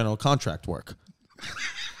all her general contract work.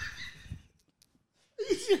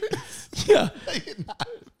 Yeah.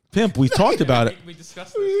 Pimp, we talked about it. We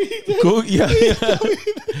discussed this. Yeah.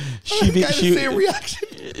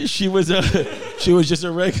 She was just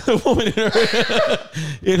a regular woman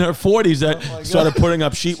in her 40s that started putting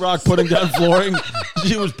up sheetrock, putting down flooring.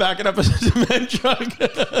 She was backing up a cement truck.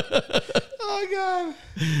 Oh God.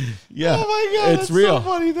 Yeah. Oh my God. It's real. So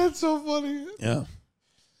funny. That's so funny. Yeah.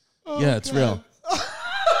 Oh, yeah, it's God. real.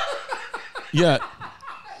 Yeah.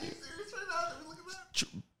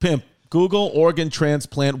 Pimp. Google organ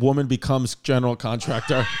transplant woman becomes general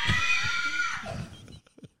contractor.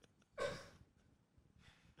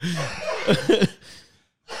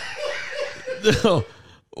 No,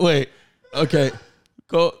 wait. Okay.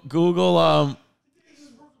 Go Google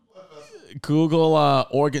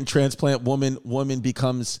organ transplant woman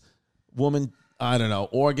becomes woman. I don't know.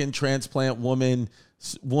 Organ transplant woman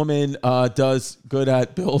does good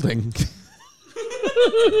at building.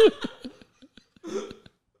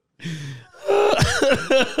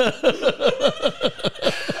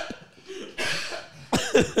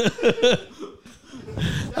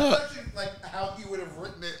 That's actually like how he would have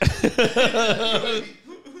written it.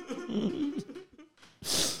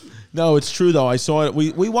 No, it's true though. I saw it.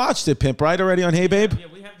 We watched it, Pimp, right? Already on Hey Babe? Yeah,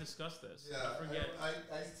 we have discussed this. Yeah, I forget. I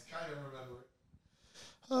kind of remember it.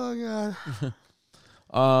 Oh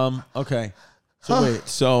God. Okay.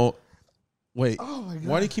 Wait. Oh my God.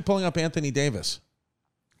 Why do you keep pulling up Anthony Davis?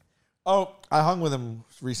 Oh, I hung with him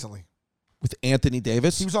recently. With Anthony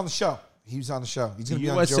Davis? He was on the show. He's going to be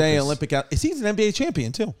on USA Jokers. Olympic. He's an NBA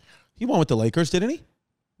champion too. He won with the Lakers, didn't he?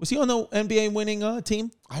 Was he on the NBA winning team?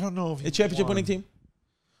 I don't know if he The championship winning team?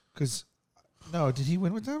 Because no, did he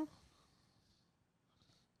win with them?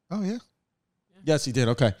 Oh yeah. Yes, he did.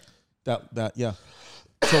 Okay. That yeah.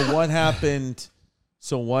 So what happened?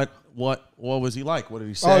 So what was he like? What did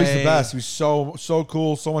he say? Oh, he's the best. He was so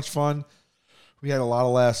cool, so much fun. We had a lot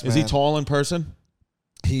of laughs. Is he tall in person?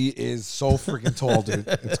 He is so freaking tall, dude.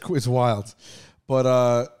 It's wild.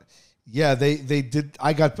 But yeah, they did.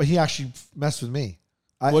 But he actually messed with me.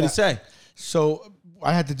 What did he say? So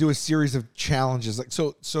I had to do a series of challenges. Like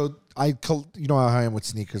so you know how I am with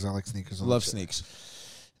sneakers. I like sneakers. Love sneaks.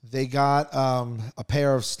 They got a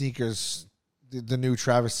pair of sneakers the new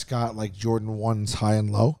Travis Scott like Jordan 1s high and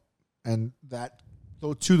low, and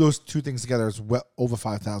those two things together is well over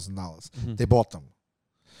 $5,000. They bought them.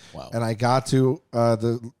 Wow. And I got to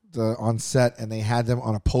the on set, and they had them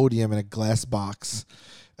on a podium in a glass box,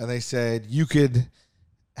 and they said you could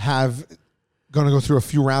have going to go through a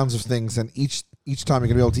few rounds of things, and each time you're going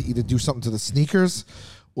to be able to either do something to the sneakers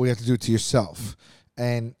or you have to do it to yourself.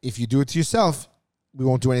 And if you do it to yourself, we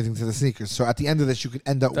won't do anything to the sneakers. So at the end of this, you could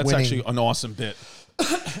end up winning. That's actually an awesome bit.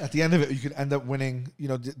 At the end of it, you could end up winning,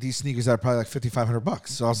 these sneakers that are probably like $5,500.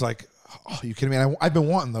 So I was like, oh, you kidding me? I've been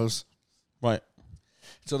wanting those. Right.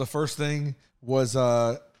 So the first thing was,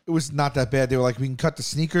 it was not that bad. They were like, we can cut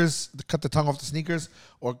the tongue off the sneakers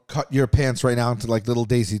or cut your pants right now into like little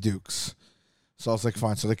Daisy Dukes. So I was like,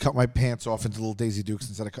 fine. So they cut my pants off into little Daisy Dukes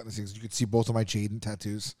instead of cutting the things. You could see both of my Jaden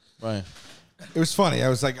tattoos. Right. It was funny. I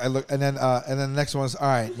was like, and then the next one was, all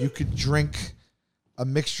right, you could drink a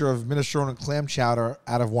mixture of minestrone and clam chowder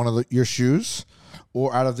out of one of your shoes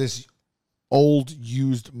or out of this old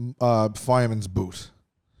used fireman's boot.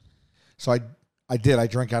 So I did. I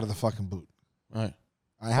drank out of the fucking boot. Right.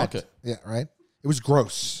 I had it. Yeah, right? It was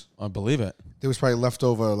gross. I believe it. There was probably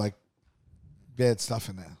leftover, like, bad stuff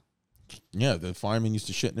in there. Yeah, the firemen used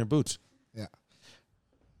to shit in their boots. Yeah.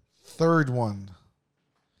 Third one.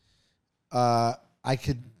 I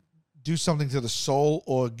could do something to the soul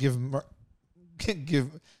or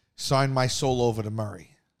sign my soul over to Murray.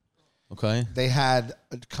 Okay. They had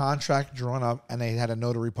a contract drawn up, and they had a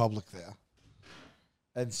notary public there.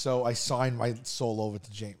 And so I signed my soul over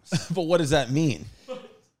to James. But what does that mean?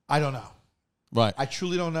 I don't know. Right. I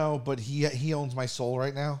truly don't know, but he owns my soul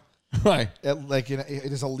right now. Right.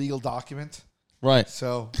 It is a legal document. Right.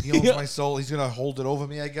 So he owns my soul. He's going to hold it over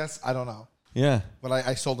me, I guess. I don't know. Yeah. But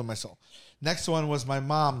I sold him my soul. Next one was my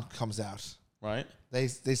mom comes out. Right. They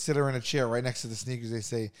sit her in a chair right next to the sneakers. They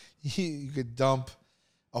say, you could dump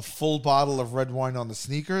a full bottle of red wine on the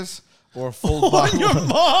sneakers or a full bottle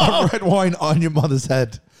of red wine on your mother's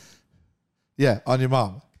head. Yeah, on your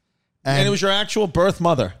mom. And it was your actual birth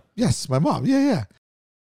mother. Yes, my mom. Yeah.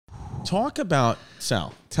 Talk about,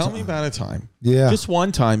 Sal, tell me about a time. Yeah. Just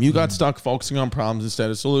one time you got stuck focusing on problems instead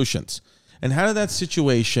of solutions. And how did that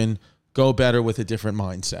situation go better with a different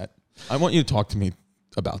mindset? I want you to talk to me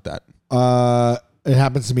about that. It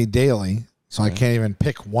happens to me daily, so I can't even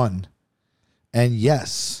pick one. And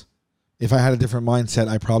yes, if I had a different mindset,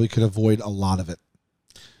 I probably could avoid a lot of it.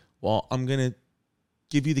 Well, I'm going to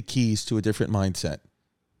give you the keys to a different mindset.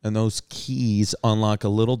 And those keys unlock a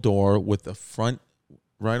little door with the front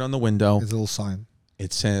right on the window. There's a little sign.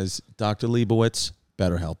 It says, Dr. Leibowitz,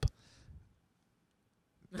 BetterHelp.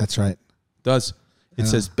 That's right. Does. It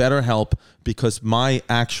says BetterHelp because my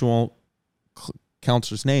actual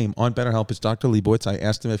counselor's name on BetterHelp is Dr. Leibowitz. I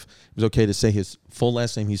asked him if it was okay to say his full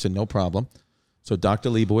last name. He said, no problem. So Dr.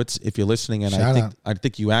 Leibowitz, if you're listening, and I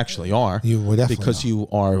think you actually are. You would definitely because you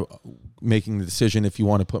are making the decision if you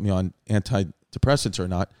want to put me on antidepressants or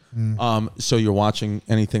not. So you're watching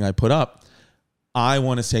anything I put up. I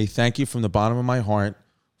want to say thank you from the bottom of my heart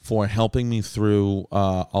for helping me through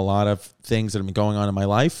a lot of things that have been going on in my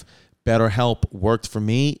life. BetterHelp worked for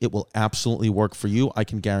me. It will absolutely work for you. I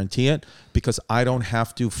can guarantee it because I don't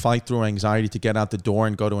have to fight through anxiety to get out the door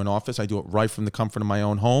and go to an office. I do it right from the comfort of my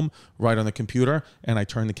own home, right on the computer, and I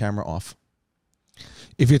turn the camera off.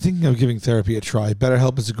 If you're thinking of giving therapy a try,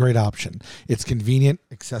 BetterHelp is a great option. It's convenient,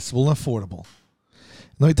 accessible, and affordable.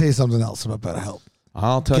 Let me tell you something else about BetterHelp.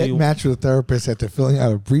 I'll tell you. Get matched with a therapist after filling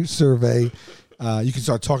out a brief survey. You can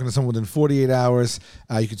start talking to someone within 48 hours.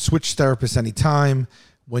 You can switch therapists anytime.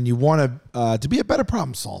 When you want to be a better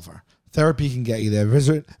problem solver, therapy can get you there.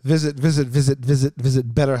 Visit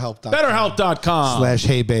BetterHelp.com.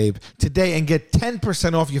 BetterHelp.com/HeyBabe today and get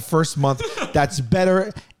 10% off your first month. That's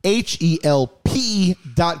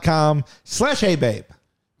BetterHelp.com/HeyBabe.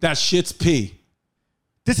 That shit's pee.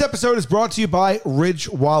 This episode is brought to you by Ridge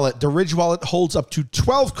Wallet. The Ridge Wallet holds up to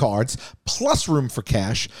 12 cards, plus room for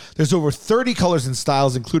cash. There's over 30 colors and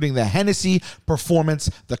styles, including the Hennessy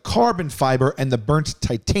Performance, the Carbon Fiber, and the Burnt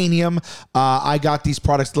Titanium. I got these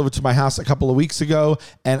products delivered to my house a couple of weeks ago,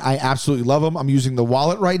 and I absolutely love them. I'm using the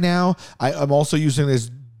wallet right now. I'm also using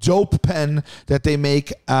this dope pen that they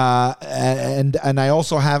make, and I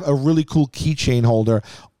also have a really cool keychain holder.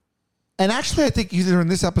 And actually, I think either in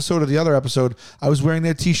this episode or the other episode, I was wearing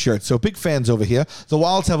their T-shirt. So big fans over here. The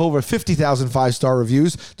wallets have over 50,000 five-star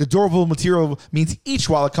reviews. The durable material means each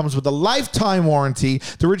wallet comes with a lifetime warranty.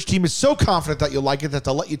 The Ridge team is so confident that you'll like it that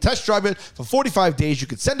they'll let you test drive it for 45 days. You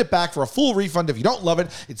can send it back for a full refund if you don't love it.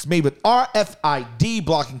 It's made with RFID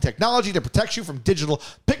blocking technology to protect you from digital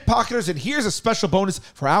pickpocketers. And here's a special bonus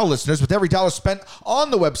for our listeners. With every dollar spent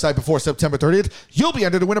on the website before September 30th, you'll be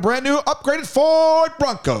entered to win a brand new upgraded Ford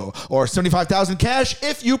Bronco or $75,000 cash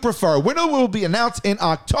if you prefer. Winner will be announced in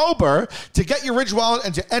October. To get your Ridge wallet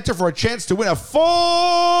and to enter for a chance to win a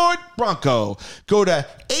Ford Bronco, go to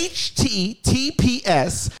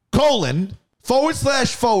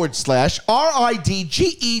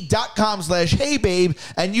https://ridge.com/heybabe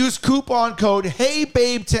and use coupon code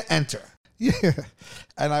HeyBabe to enter. Yeah.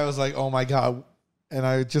 And I was like, oh my God. And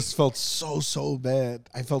I just felt so bad.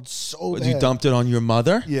 I felt so bad. You dumped it on your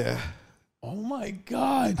mother? Yeah. Oh my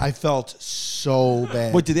God. I felt so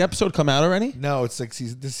bad. Wait, did the episode come out already? No, it's like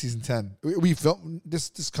season 10. We filmed this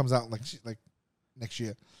comes out like next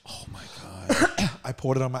year. Oh my God. I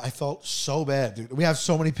poured it on I felt so bad, dude. We have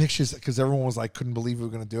so many pictures because everyone was like, couldn't believe we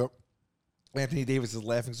were going to do it. Anthony Davis is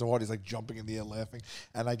laughing so hard. He's like jumping in the air laughing.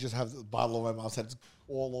 And I just have the bottle of my mom's head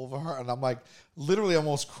all over her. And I'm like literally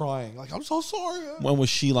almost crying. Like, I'm so sorry. When was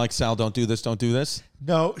she like, Sal, don't do this, don't do this?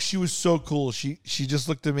 No, she was so cool. She just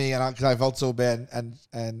looked at me and because I felt so bad. And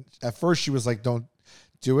at first she was like, don't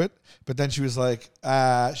do it. But then she was like,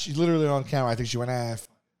 she literally on camera, I think she went, and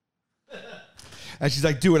she's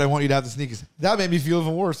like, do it. I want you to have the sneakers. That made me feel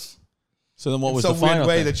even worse. So then what was the final weird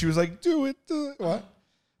way thing? that she was like, do it. What?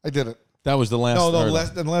 I did it. That was the last. No,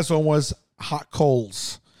 the last one was hot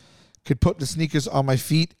coals. Could put the sneakers on my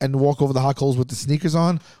feet and walk over the hot coals with the sneakers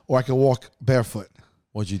on, or I could walk barefoot.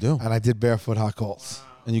 What'd you do? And I did barefoot hot coals.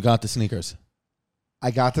 And you got the sneakers.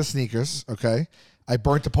 I got the sneakers, okay? I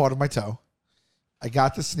burnt a part of my toe. I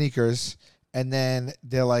got the sneakers, and then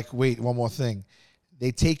they're like, wait, one more thing.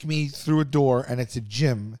 They take me through a door, and it's a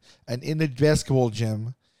gym. And in the basketball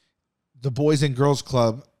gym, the Boys and Girls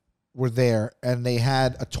Club were there, and they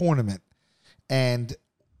had a tournament. And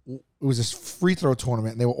it was this free throw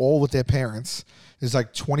tournament, and they were all with their parents. There's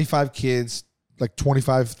like 25 kids, like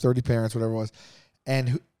 25, 30 parents, whatever it was.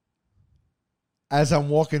 And as I'm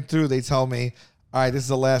walking through, they tell me, all right, this is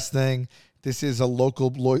the last thing. This is a local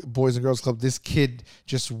Boys and Girls Club. This kid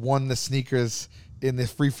just won the sneakers in the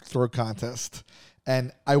free throw contest.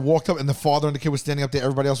 And I walked up, and the father and the kid was standing up there.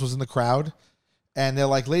 Everybody else was in the crowd. And they're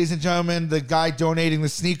like, ladies and gentlemen, the guy donating the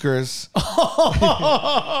sneakers. and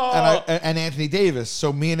Anthony Davis.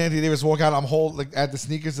 So me and Anthony Davis walk out. I'm holding at the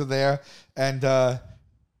sneakers are there. And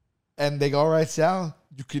they go, all right, Sal,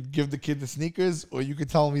 you could give the kid the sneakers or you could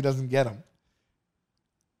tell him he doesn't get them.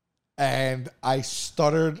 And I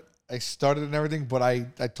stuttered and everything. But I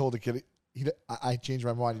told the kid, I changed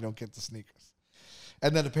my mind. You don't get the sneakers.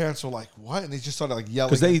 And then the parents were like, what? And they just started like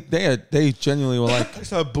yelling. Because they genuinely were like. They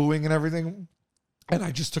started booing and everything. And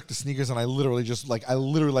I just took the sneakers and I literally beelined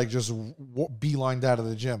out of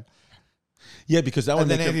the gym. Yeah, because that would.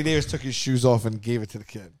 And then Anthony Davis took his shoes off and gave it to the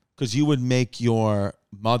kid. Because you would make your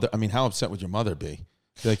mother. I mean, how upset would your mother be?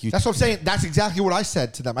 Like you. That's what I'm saying. That's exactly what I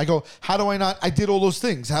said to them. I go, how do I not? I did all those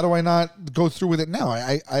things. How do I not go through with it now?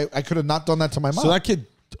 I could have not done that to my mom. So that kid,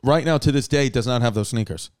 right now to this day, does not have those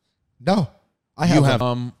sneakers. No, I have. You have.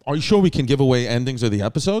 Are you sure we can give away endings of the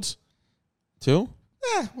episodes, too?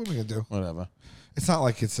 Yeah, what are we gonna do? Whatever. It's not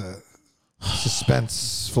like it's a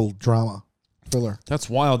suspenseful drama filler. That's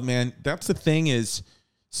wild, man. That's the thing is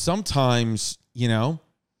sometimes, you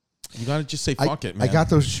got to just say fuck it, man. I got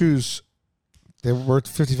those shoes. They were worth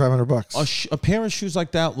 $5,500. A pair of shoes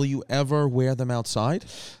like that, will you ever wear them outside?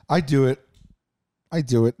 I do it. I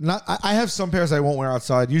have some pairs I won't wear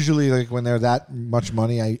outside. Usually, like when they're that much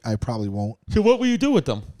money, I probably won't. So what will you do with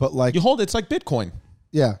them? But like you hold it's like Bitcoin.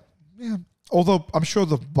 Yeah. Although I'm sure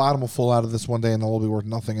the bottom will fall out of this one day and they'll all be worth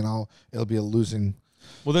nothing, and it'll be a losing.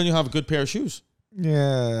 Well, then you'll have a good pair of shoes.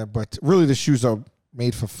 Yeah, but really the shoes are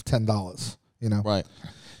made for $10. Right.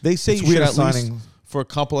 They say it's you should at signing. least for a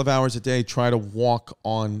couple of hours a day try to walk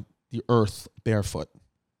on the earth barefoot.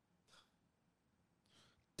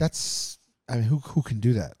 Who can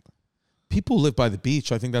do that? People who live by the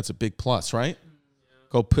beach. I think that's a big plus, right? Yeah.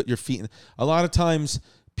 Go put your feet in. A lot of times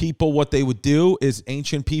people, what they would do is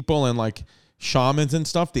ancient people and like shamans and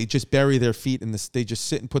stuff, they just bury their feet in this. They just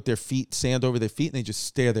sit and put their sand over their feet, and they just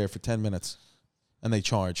stare there for 10 minutes and they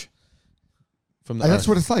charge from the That's earth.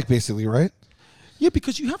 what it's like basically, right? Yeah,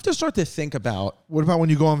 because you have to start to think about. What about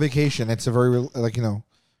when you go on vacation? It's a very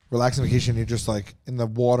relaxing vacation. You're just like in the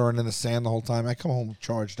water and in the sand the whole time. I come home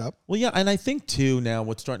charged up. Well, yeah, and I think too now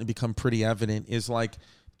what's starting to become pretty evident is like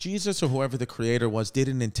Jesus or whoever the creator was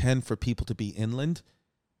didn't intend for people to be inland.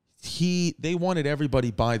 They wanted everybody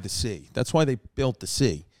by the sea. That's why they built the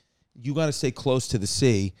sea. You got to stay close to the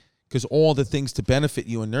sea because all the things to benefit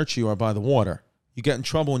you and nurture you are by the water. You get in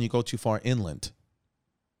trouble when you go too far inland.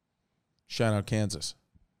 Shout out Kansas.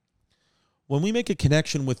 When we make a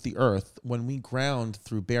connection with the earth, when we ground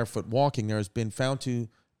through barefoot walking, there has been found to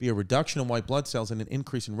be a reduction in white blood cells and an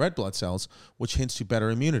increase in red blood cells, which hints to better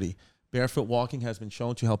immunity. Barefoot walking has been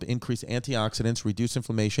shown to help increase antioxidants, reduce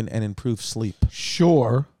inflammation, and improve sleep.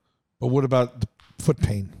 Sure, but what about the foot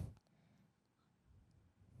pain?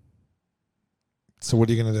 So what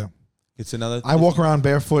are you going to do? It's another. I walk around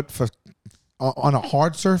barefoot on a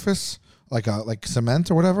hard surface, like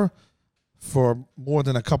cement or whatever, for more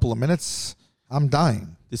than a couple of minutes. I'm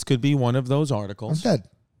dying. This could be one of those articles. I'm dead.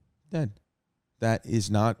 Dead. That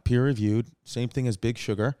is not peer reviewed. Same thing as Big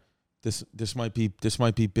Sugar. This might be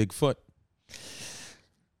Bigfoot.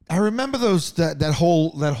 I remember that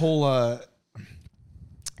whole.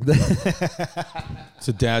 It's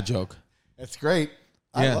a dad joke. That's great.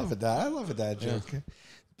 Yeah. I love it. I love a dad joke. Yeah.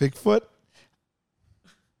 Bigfoot.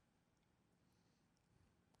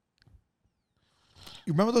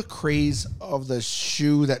 You remember the craze of the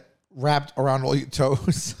shoe that wrapped around all your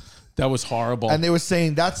toes? That was horrible. And they were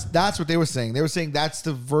saying that's what they were saying. They were saying that's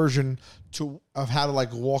the version of how to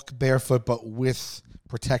like walk barefoot, but with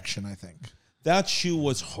protection. I think that shoe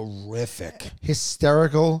was horrific,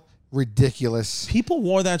 hysterical, ridiculous. People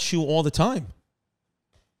wore that shoe all the time.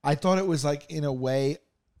 I thought it was like in a way.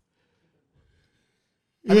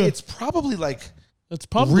 I mean, it's probably really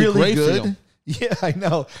really good. For you. Yeah, I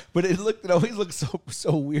know, but it always looked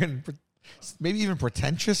so weird and maybe even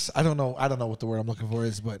pretentious. I don't know what the word I'm looking for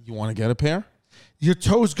is, but you want to get a pair? Your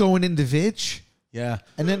toes going into veg. Yeah,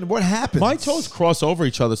 and then what happens? My toes cross over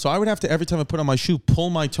each other, so I would have to every time I put on my shoe, pull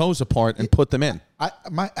my toes apart and put them in.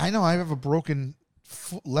 I know I have a broken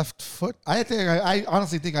left foot. I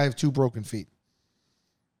honestly think I have 2 broken feet.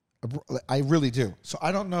 I really do. So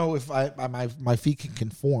I don't know if my feet can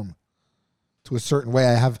conform to a certain way.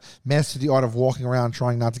 I have mastered the art of walking around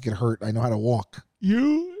trying not to get hurt. I know how to walk.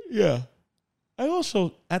 Yeah. I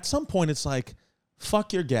also, at some point, it's like,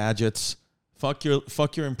 fuck your gadgets, fuck your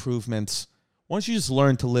improvements. Why don't you just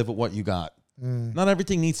learn to live with what you got? Not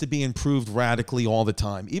everything needs to be improved radically all the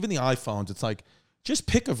time. Even the iPhones, it's like, just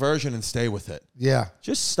pick a version and stay with it. Yeah.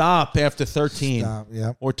 Just stop after 13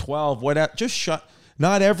 yeah. or 12, whatever. Just shut.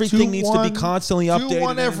 Not everything needs to be constantly updated.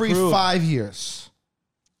 2-1 every 5 years.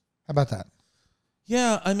 How about that?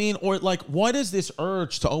 Yeah, I mean, or like, what is this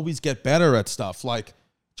urge to always get better at stuff? Like,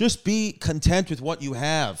 just be content with what you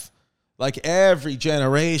have. Like, every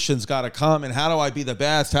generation's got to come and how do I be the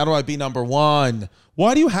best? How do I be number one?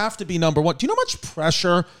 Why do you have to be number one? Do you know how much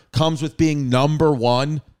pressure comes with being number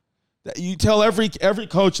one? You tell every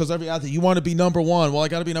coach, tells every athlete, you want to be number one. Well, I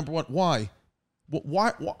got to be number one. Why?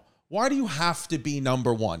 Why do you have to be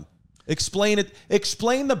number one? Explain it.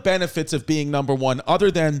 Explain the benefits of being number one other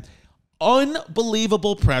than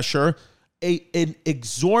unbelievable pressure, an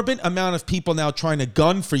exorbitant amount of people now trying to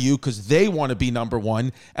gun for you because they want to be number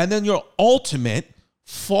one, and then your ultimate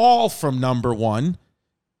fall from number one,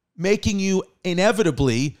 making you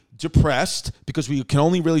inevitably depressed because we can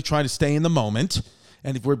only really try to stay in the moment.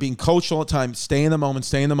 And if we're being coached all the time, stay in the moment,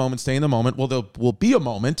 stay in the moment, stay in the moment, well, there will be a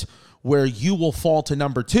moment where you will fall to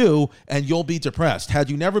number 2 and you'll be depressed. Had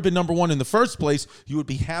you never been number 1 in the first place, you would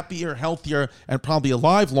be happier, healthier, and probably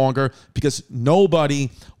alive longer because nobody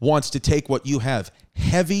wants to take what you have.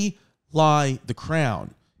 Heavy lie the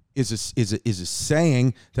crown is a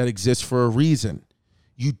saying that exists for a reason.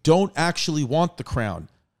 You don't actually want the crown.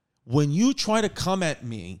 When you try to come at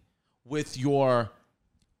me with your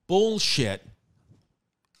bullshit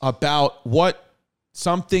about what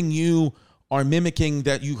something you are mimicking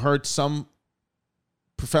that you heard some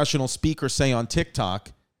professional speaker say on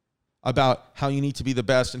TikTok about how you need to be the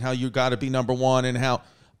best and how you got to be number one and how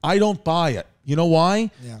I don't buy it. You know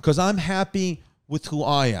why? Because I'm happy with who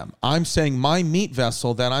I am. I'm saying my meat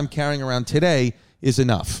vessel that I'm carrying around today is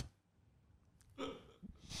enough.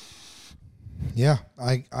 Yeah,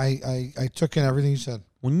 I took in everything you said.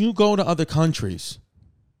 When you go to other countries,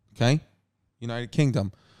 okay, United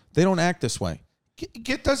Kingdom, they don't act this way.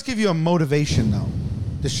 It does give you a motivation, though,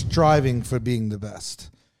 the striving for being the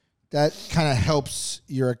best. That kind of helps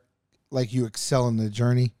you excel in the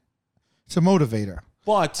journey. It's a motivator.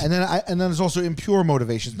 But and then there's also impure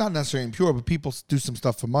motivations. Not necessarily impure, but people do some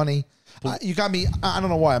stuff for money. You got me. I don't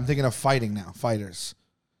know why. I'm thinking of fighting now. Fighters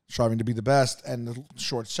striving to be the best and the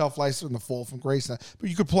short shelf life and the fall from grace. But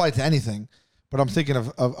you could apply it to anything. But I'm thinking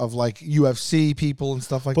of like UFC people and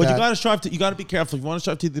stuff like that. But you got to strive to. You got to be careful. If you want to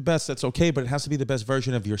strive to be the best, that's okay. But it has to be the best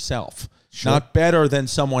version of yourself, not better than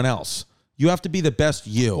someone else. You have to be the best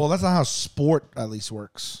you. Well, that's not how sport at least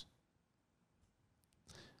works.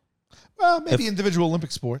 Well, maybe individual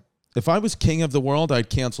Olympic sport. If I was king of the world, I'd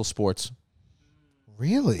cancel sports.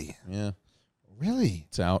 Really? Yeah. Really?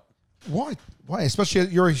 It's out. Why? Why? Especially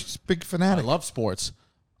you're a big fanatic. I love sports.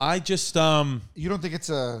 I just You don't think it's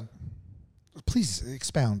a? Please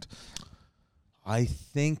expound. I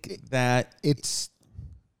think that It's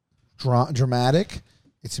dramatic.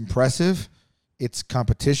 It's impressive. It's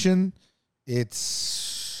competition.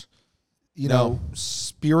 It's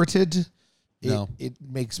spirited. No. It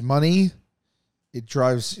makes money. It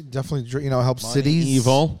drives definitely helps money, cities.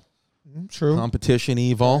 evil, True. competition,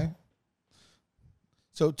 evil. Okay.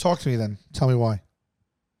 So talk to me then. Tell me why.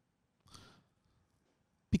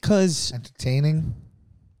 Because Entertaining.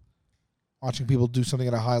 Watching people do something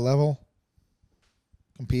at a high level.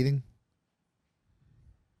 Competing.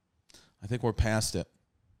 I think we're past it.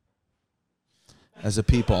 As a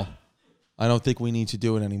people, I don't think we need to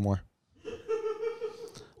do it anymore.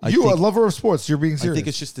 You are a lover of sports. You're being serious. I think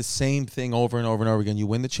it's just the same thing over and over and over again. You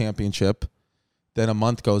win the championship, then a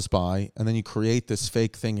month goes by, and then you create this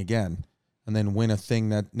fake thing again, and then win a thing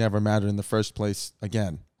that never mattered in the first place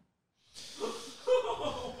again.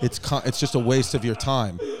 It's just a waste of your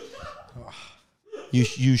time.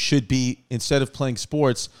 You should be, instead of playing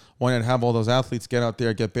sports, why not have all those athletes get out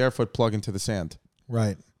there, get barefoot, plug into the sand.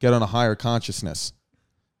 right. Get on a higher consciousness.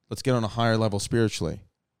 Let's get on a higher level spiritually.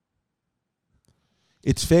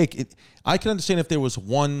 It's fake. I can understand if there was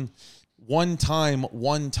one time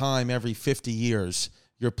every 50 years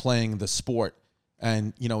you're playing the sport,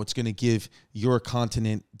 and it's going to give your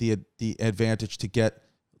continent the advantage to get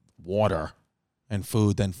water and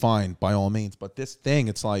food. Then fine, by all means. But this thing,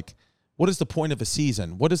 it's like, what is the point of a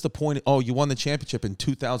season? What is the point? Oh, you won the championship in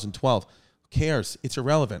 2012. Who cares? It's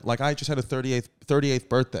irrelevant. Like, I just had a 38th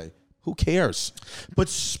birthday. Who cares? But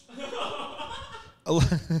It's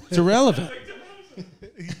irrelevant.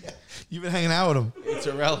 you've been hanging out with him. It's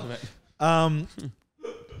irrelevant. I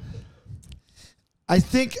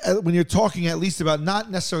think when you're talking at least about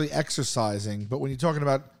not necessarily exercising, but when you're talking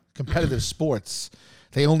about competitive sports,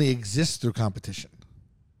 they only exist through competition.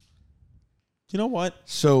 You know what?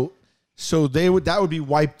 So that would be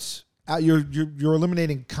wiped out. You're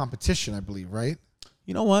eliminating competition, I believe, right?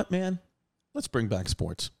 You know what, man? Let's bring back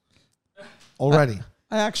sports. Already.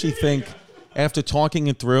 I actually think, after talking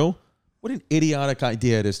it through, what an idiotic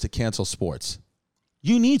idea it is to cancel sports.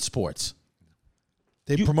 You need sports.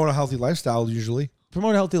 They promote a healthy lifestyle usually.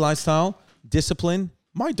 Promote a healthy lifestyle, discipline.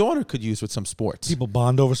 My daughter could use with some sports. People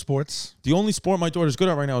bond over sports. The only sport my daughter's good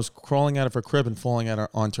at right now is crawling out of her crib and falling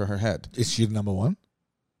onto her head. Is she the number one?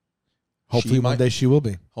 Hopefully one day she will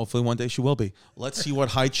be. Hopefully one day she will be. Let's see what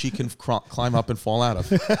height she can climb up and fall out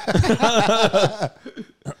of.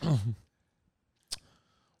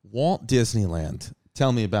 Walt Disneyland.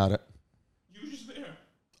 Tell me about it. You were just there.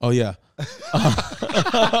 Oh, yeah.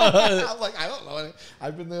 I'm like, I don't know.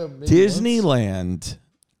 I've been there maybe Disneyland, once.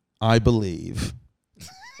 I believe,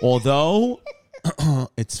 although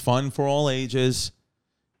it's fun for all ages,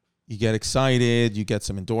 you get excited, you get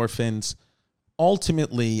some endorphins.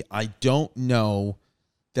 Ultimately, I don't know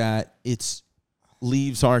that it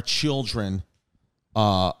leaves our children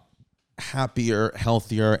happier,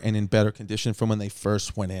 healthier, and in better condition from when they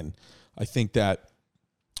first went in. I think that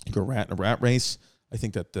you're a rat in a rat race. I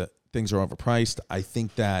think that the things are overpriced. I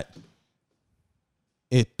think that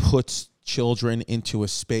it puts children into a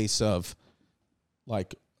space of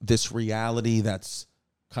like this reality that's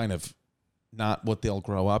kind of not what they'll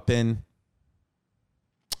grow up in.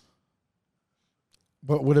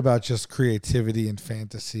 But what about just creativity and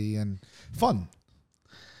fantasy and fun?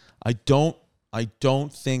 I don't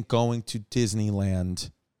think going to Disneyland.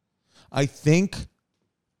 I think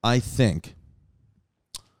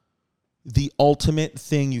the ultimate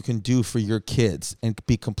thing you can do for your kids and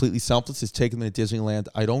be completely selfless is taking them to Disneyland.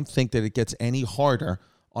 I don't think that it gets any harder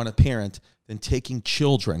on a parent than taking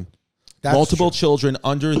children, multiple children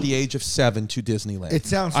under the age of 7 to Disneyland. It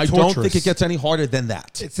sounds I torturous. don't think it gets any harder than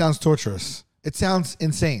that. It sounds torturous. It sounds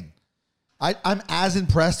insane. I'm as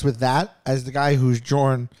impressed with that as the guy who's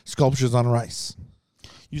drawn sculptures on rice.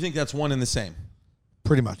 You think that's one and the same?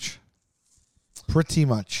 Pretty much. Pretty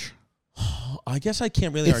much. I guess I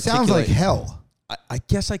can't really It articulate. sounds like hell. I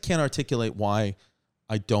guess I can't articulate why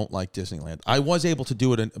I don't like Disneyland. I was able to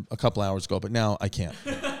do it a couple hours ago, but now I can't.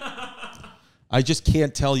 I just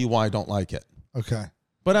can't tell you why I don't like it. Okay.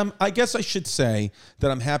 But I guess I should say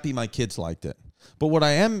that I'm happy my kids liked it. But what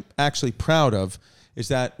I am actually proud of is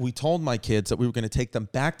that we told my kids that we were going to take them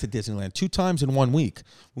back to Disneyland 2 times in 1 week.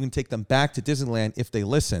 We're going to take them back to Disneyland if they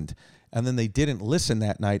listened. And then they didn't listen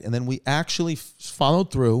that night. And then we actually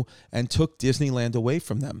followed through and took Disneyland away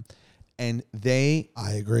from them. And I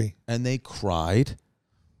agree. And they cried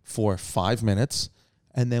for 5 minutes.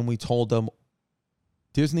 And then we told them,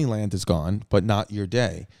 Disneyland is gone, but not your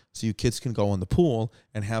day. So you kids can go in the pool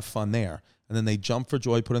and have fun there. And then they jumped for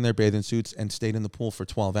joy, put on their bathing suits, and stayed in the pool for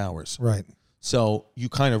 12 hours. Right. So you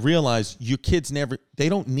kind of realize your kids they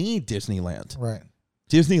don't need Disneyland. Right.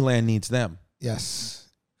 Disneyland needs them. Yes.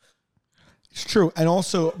 It's true. And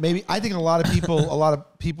also, I think a lot of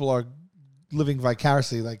people are living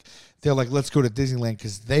vicariously. Like, they're like, let's go to Disneyland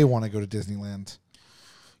because they want to go to Disneyland.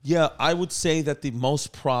 Yeah, I would say that the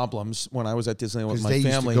most problems when I was at Disneyland with my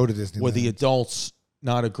family were the adults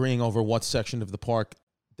not agreeing over what section of the park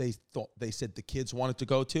they said the kids wanted to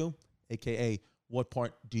go to, a.k.a. what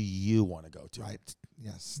part do you want to go to? Right.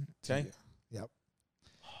 Yes. Okay. Yep.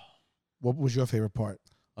 What was your favorite part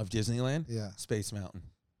of Disneyland? Yeah. Space Mountain.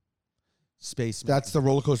 That's the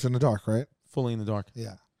roller coaster in the dark, right? Fully in the dark.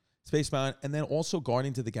 Yeah. Space Mountain. And then also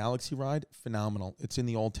Guardians of the Galaxy ride. Phenomenal. It's in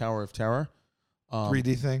the old Tower of Terror.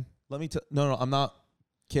 3D thing? Let me no, I'm not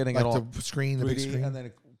kidding at all. The screen, the big screen? And then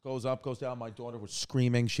it goes up, goes down. My daughter was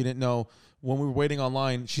screaming. She didn't know. When we were waiting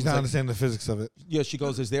online. She's not understanding the physics of it. Yeah, she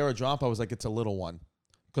goes, is there a drop? I was like, it's a little one.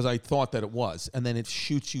 Because I thought that it was. And then it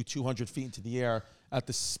shoots you 200 feet into the air at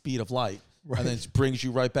the speed of light. Right. And then it brings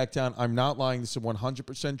you right back down. I'm not lying. This is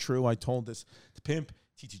 100% true. I told this to Pimp.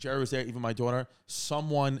 T.T. Jerry was there, even my daughter.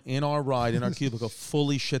 Someone in our ride, in our cubicle,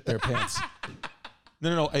 fully shit their pants.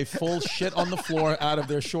 No. A full shit on the floor out of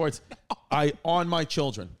their shorts. On my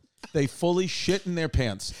children. They fully shit in their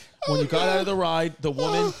pants. When you got out of the ride, the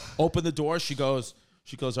woman opened the door. She goes,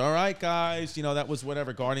 all right, guys. That was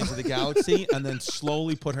whatever, Guardians of the Galaxy. And then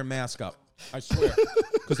slowly put her mask up. I swear.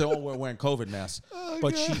 Because they all were wearing COVID masks.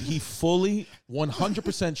 But he fully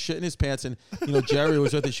 100% shit in his pants. And, Jerry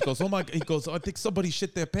was with her. She goes, oh, my God. He goes, I think somebody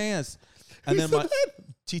shit their pants. And then my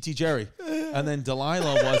TT Jerry. And then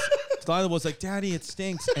Delilah was like, Daddy, it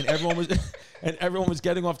stinks. And everyone was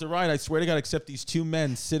getting off the ride. I swear to God, except these 2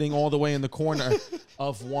 men sitting all the way in the corner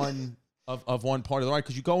of one part of the ride.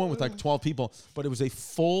 Because you go in with like 12 people. But it was a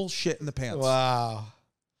full shit in the pants. Wow.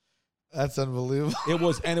 That's unbelievable. It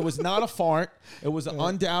was not a fart. It was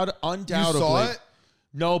undoubtedly. You saw it?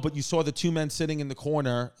 No, but you saw the 2 men sitting in the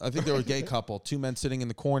corner. I think they were a gay couple. 2 men sitting in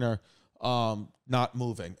the corner, not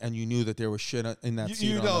moving, and you knew that there was shit in that seat.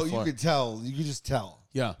 You could tell. You could just tell.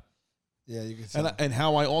 Yeah. Yeah, you can tell. And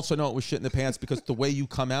how I also know it was shit in the pants because the way you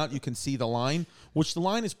come out, you can see the line, which the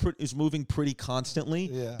line is moving pretty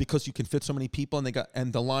constantly because you can fit so many people,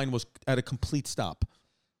 and the line was at a complete stop.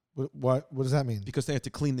 What does that mean? Because they had to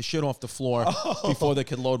clean the shit off the floor before they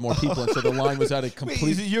could load more people. And so the line was at a complete...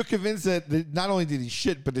 Wait, you're convinced that not only did he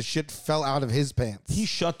shit, but the shit fell out of his pants? He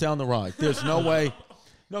shut down the ride. There's no way...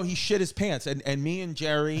 No, he shit his pants. And me and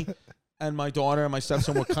Jerry and my daughter and my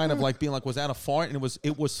stepson were kind of like being like, was that a fart? And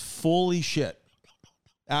it was fully shit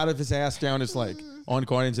out of his ass down his leg on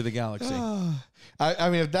Guardians of the Galaxy. I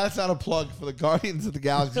mean, if that's not a plug for the Guardians of the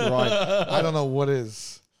Galaxy ride, I don't know what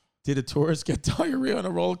is. Did a tourist get diarrhea on a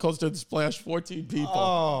roller coaster that splashed 14 people?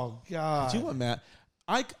 Oh, God. Could you imagine?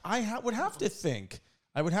 I would have to think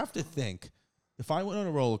if I went on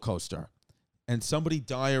a roller coaster and somebody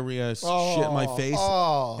diarrhea shit in my face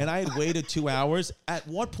and I had waited 2 hours, at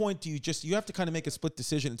what point do you have to kind of make a split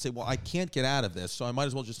decision and say, well, I can't get out of this, so I might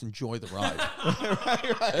as well just enjoy the ride.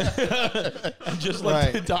 right. And just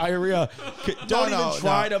let the diarrhea. Don't even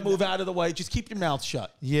try to move out of the way. Just keep your mouth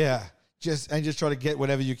shut. Yeah. Just try to get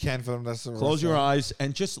whatever you can from them. Close your eyes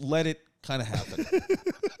and just let it kind of happen.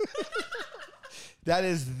 That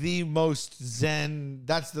is the most zen.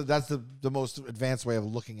 That's the most advanced way of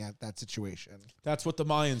looking at that situation. That's what the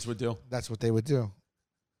Mayans would do. That's what they would do.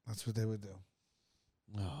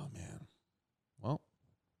 Oh man.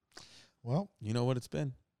 Well, you know what it's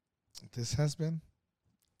been. This has been.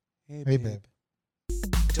 Hey babe.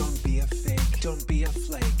 Don't be a fake, don't be a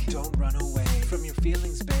flake, don't run away from your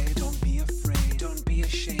feelings, babe. Don't be afraid, don't be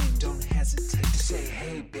ashamed, don't hesitate to say,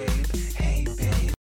 hey babe, hey babe.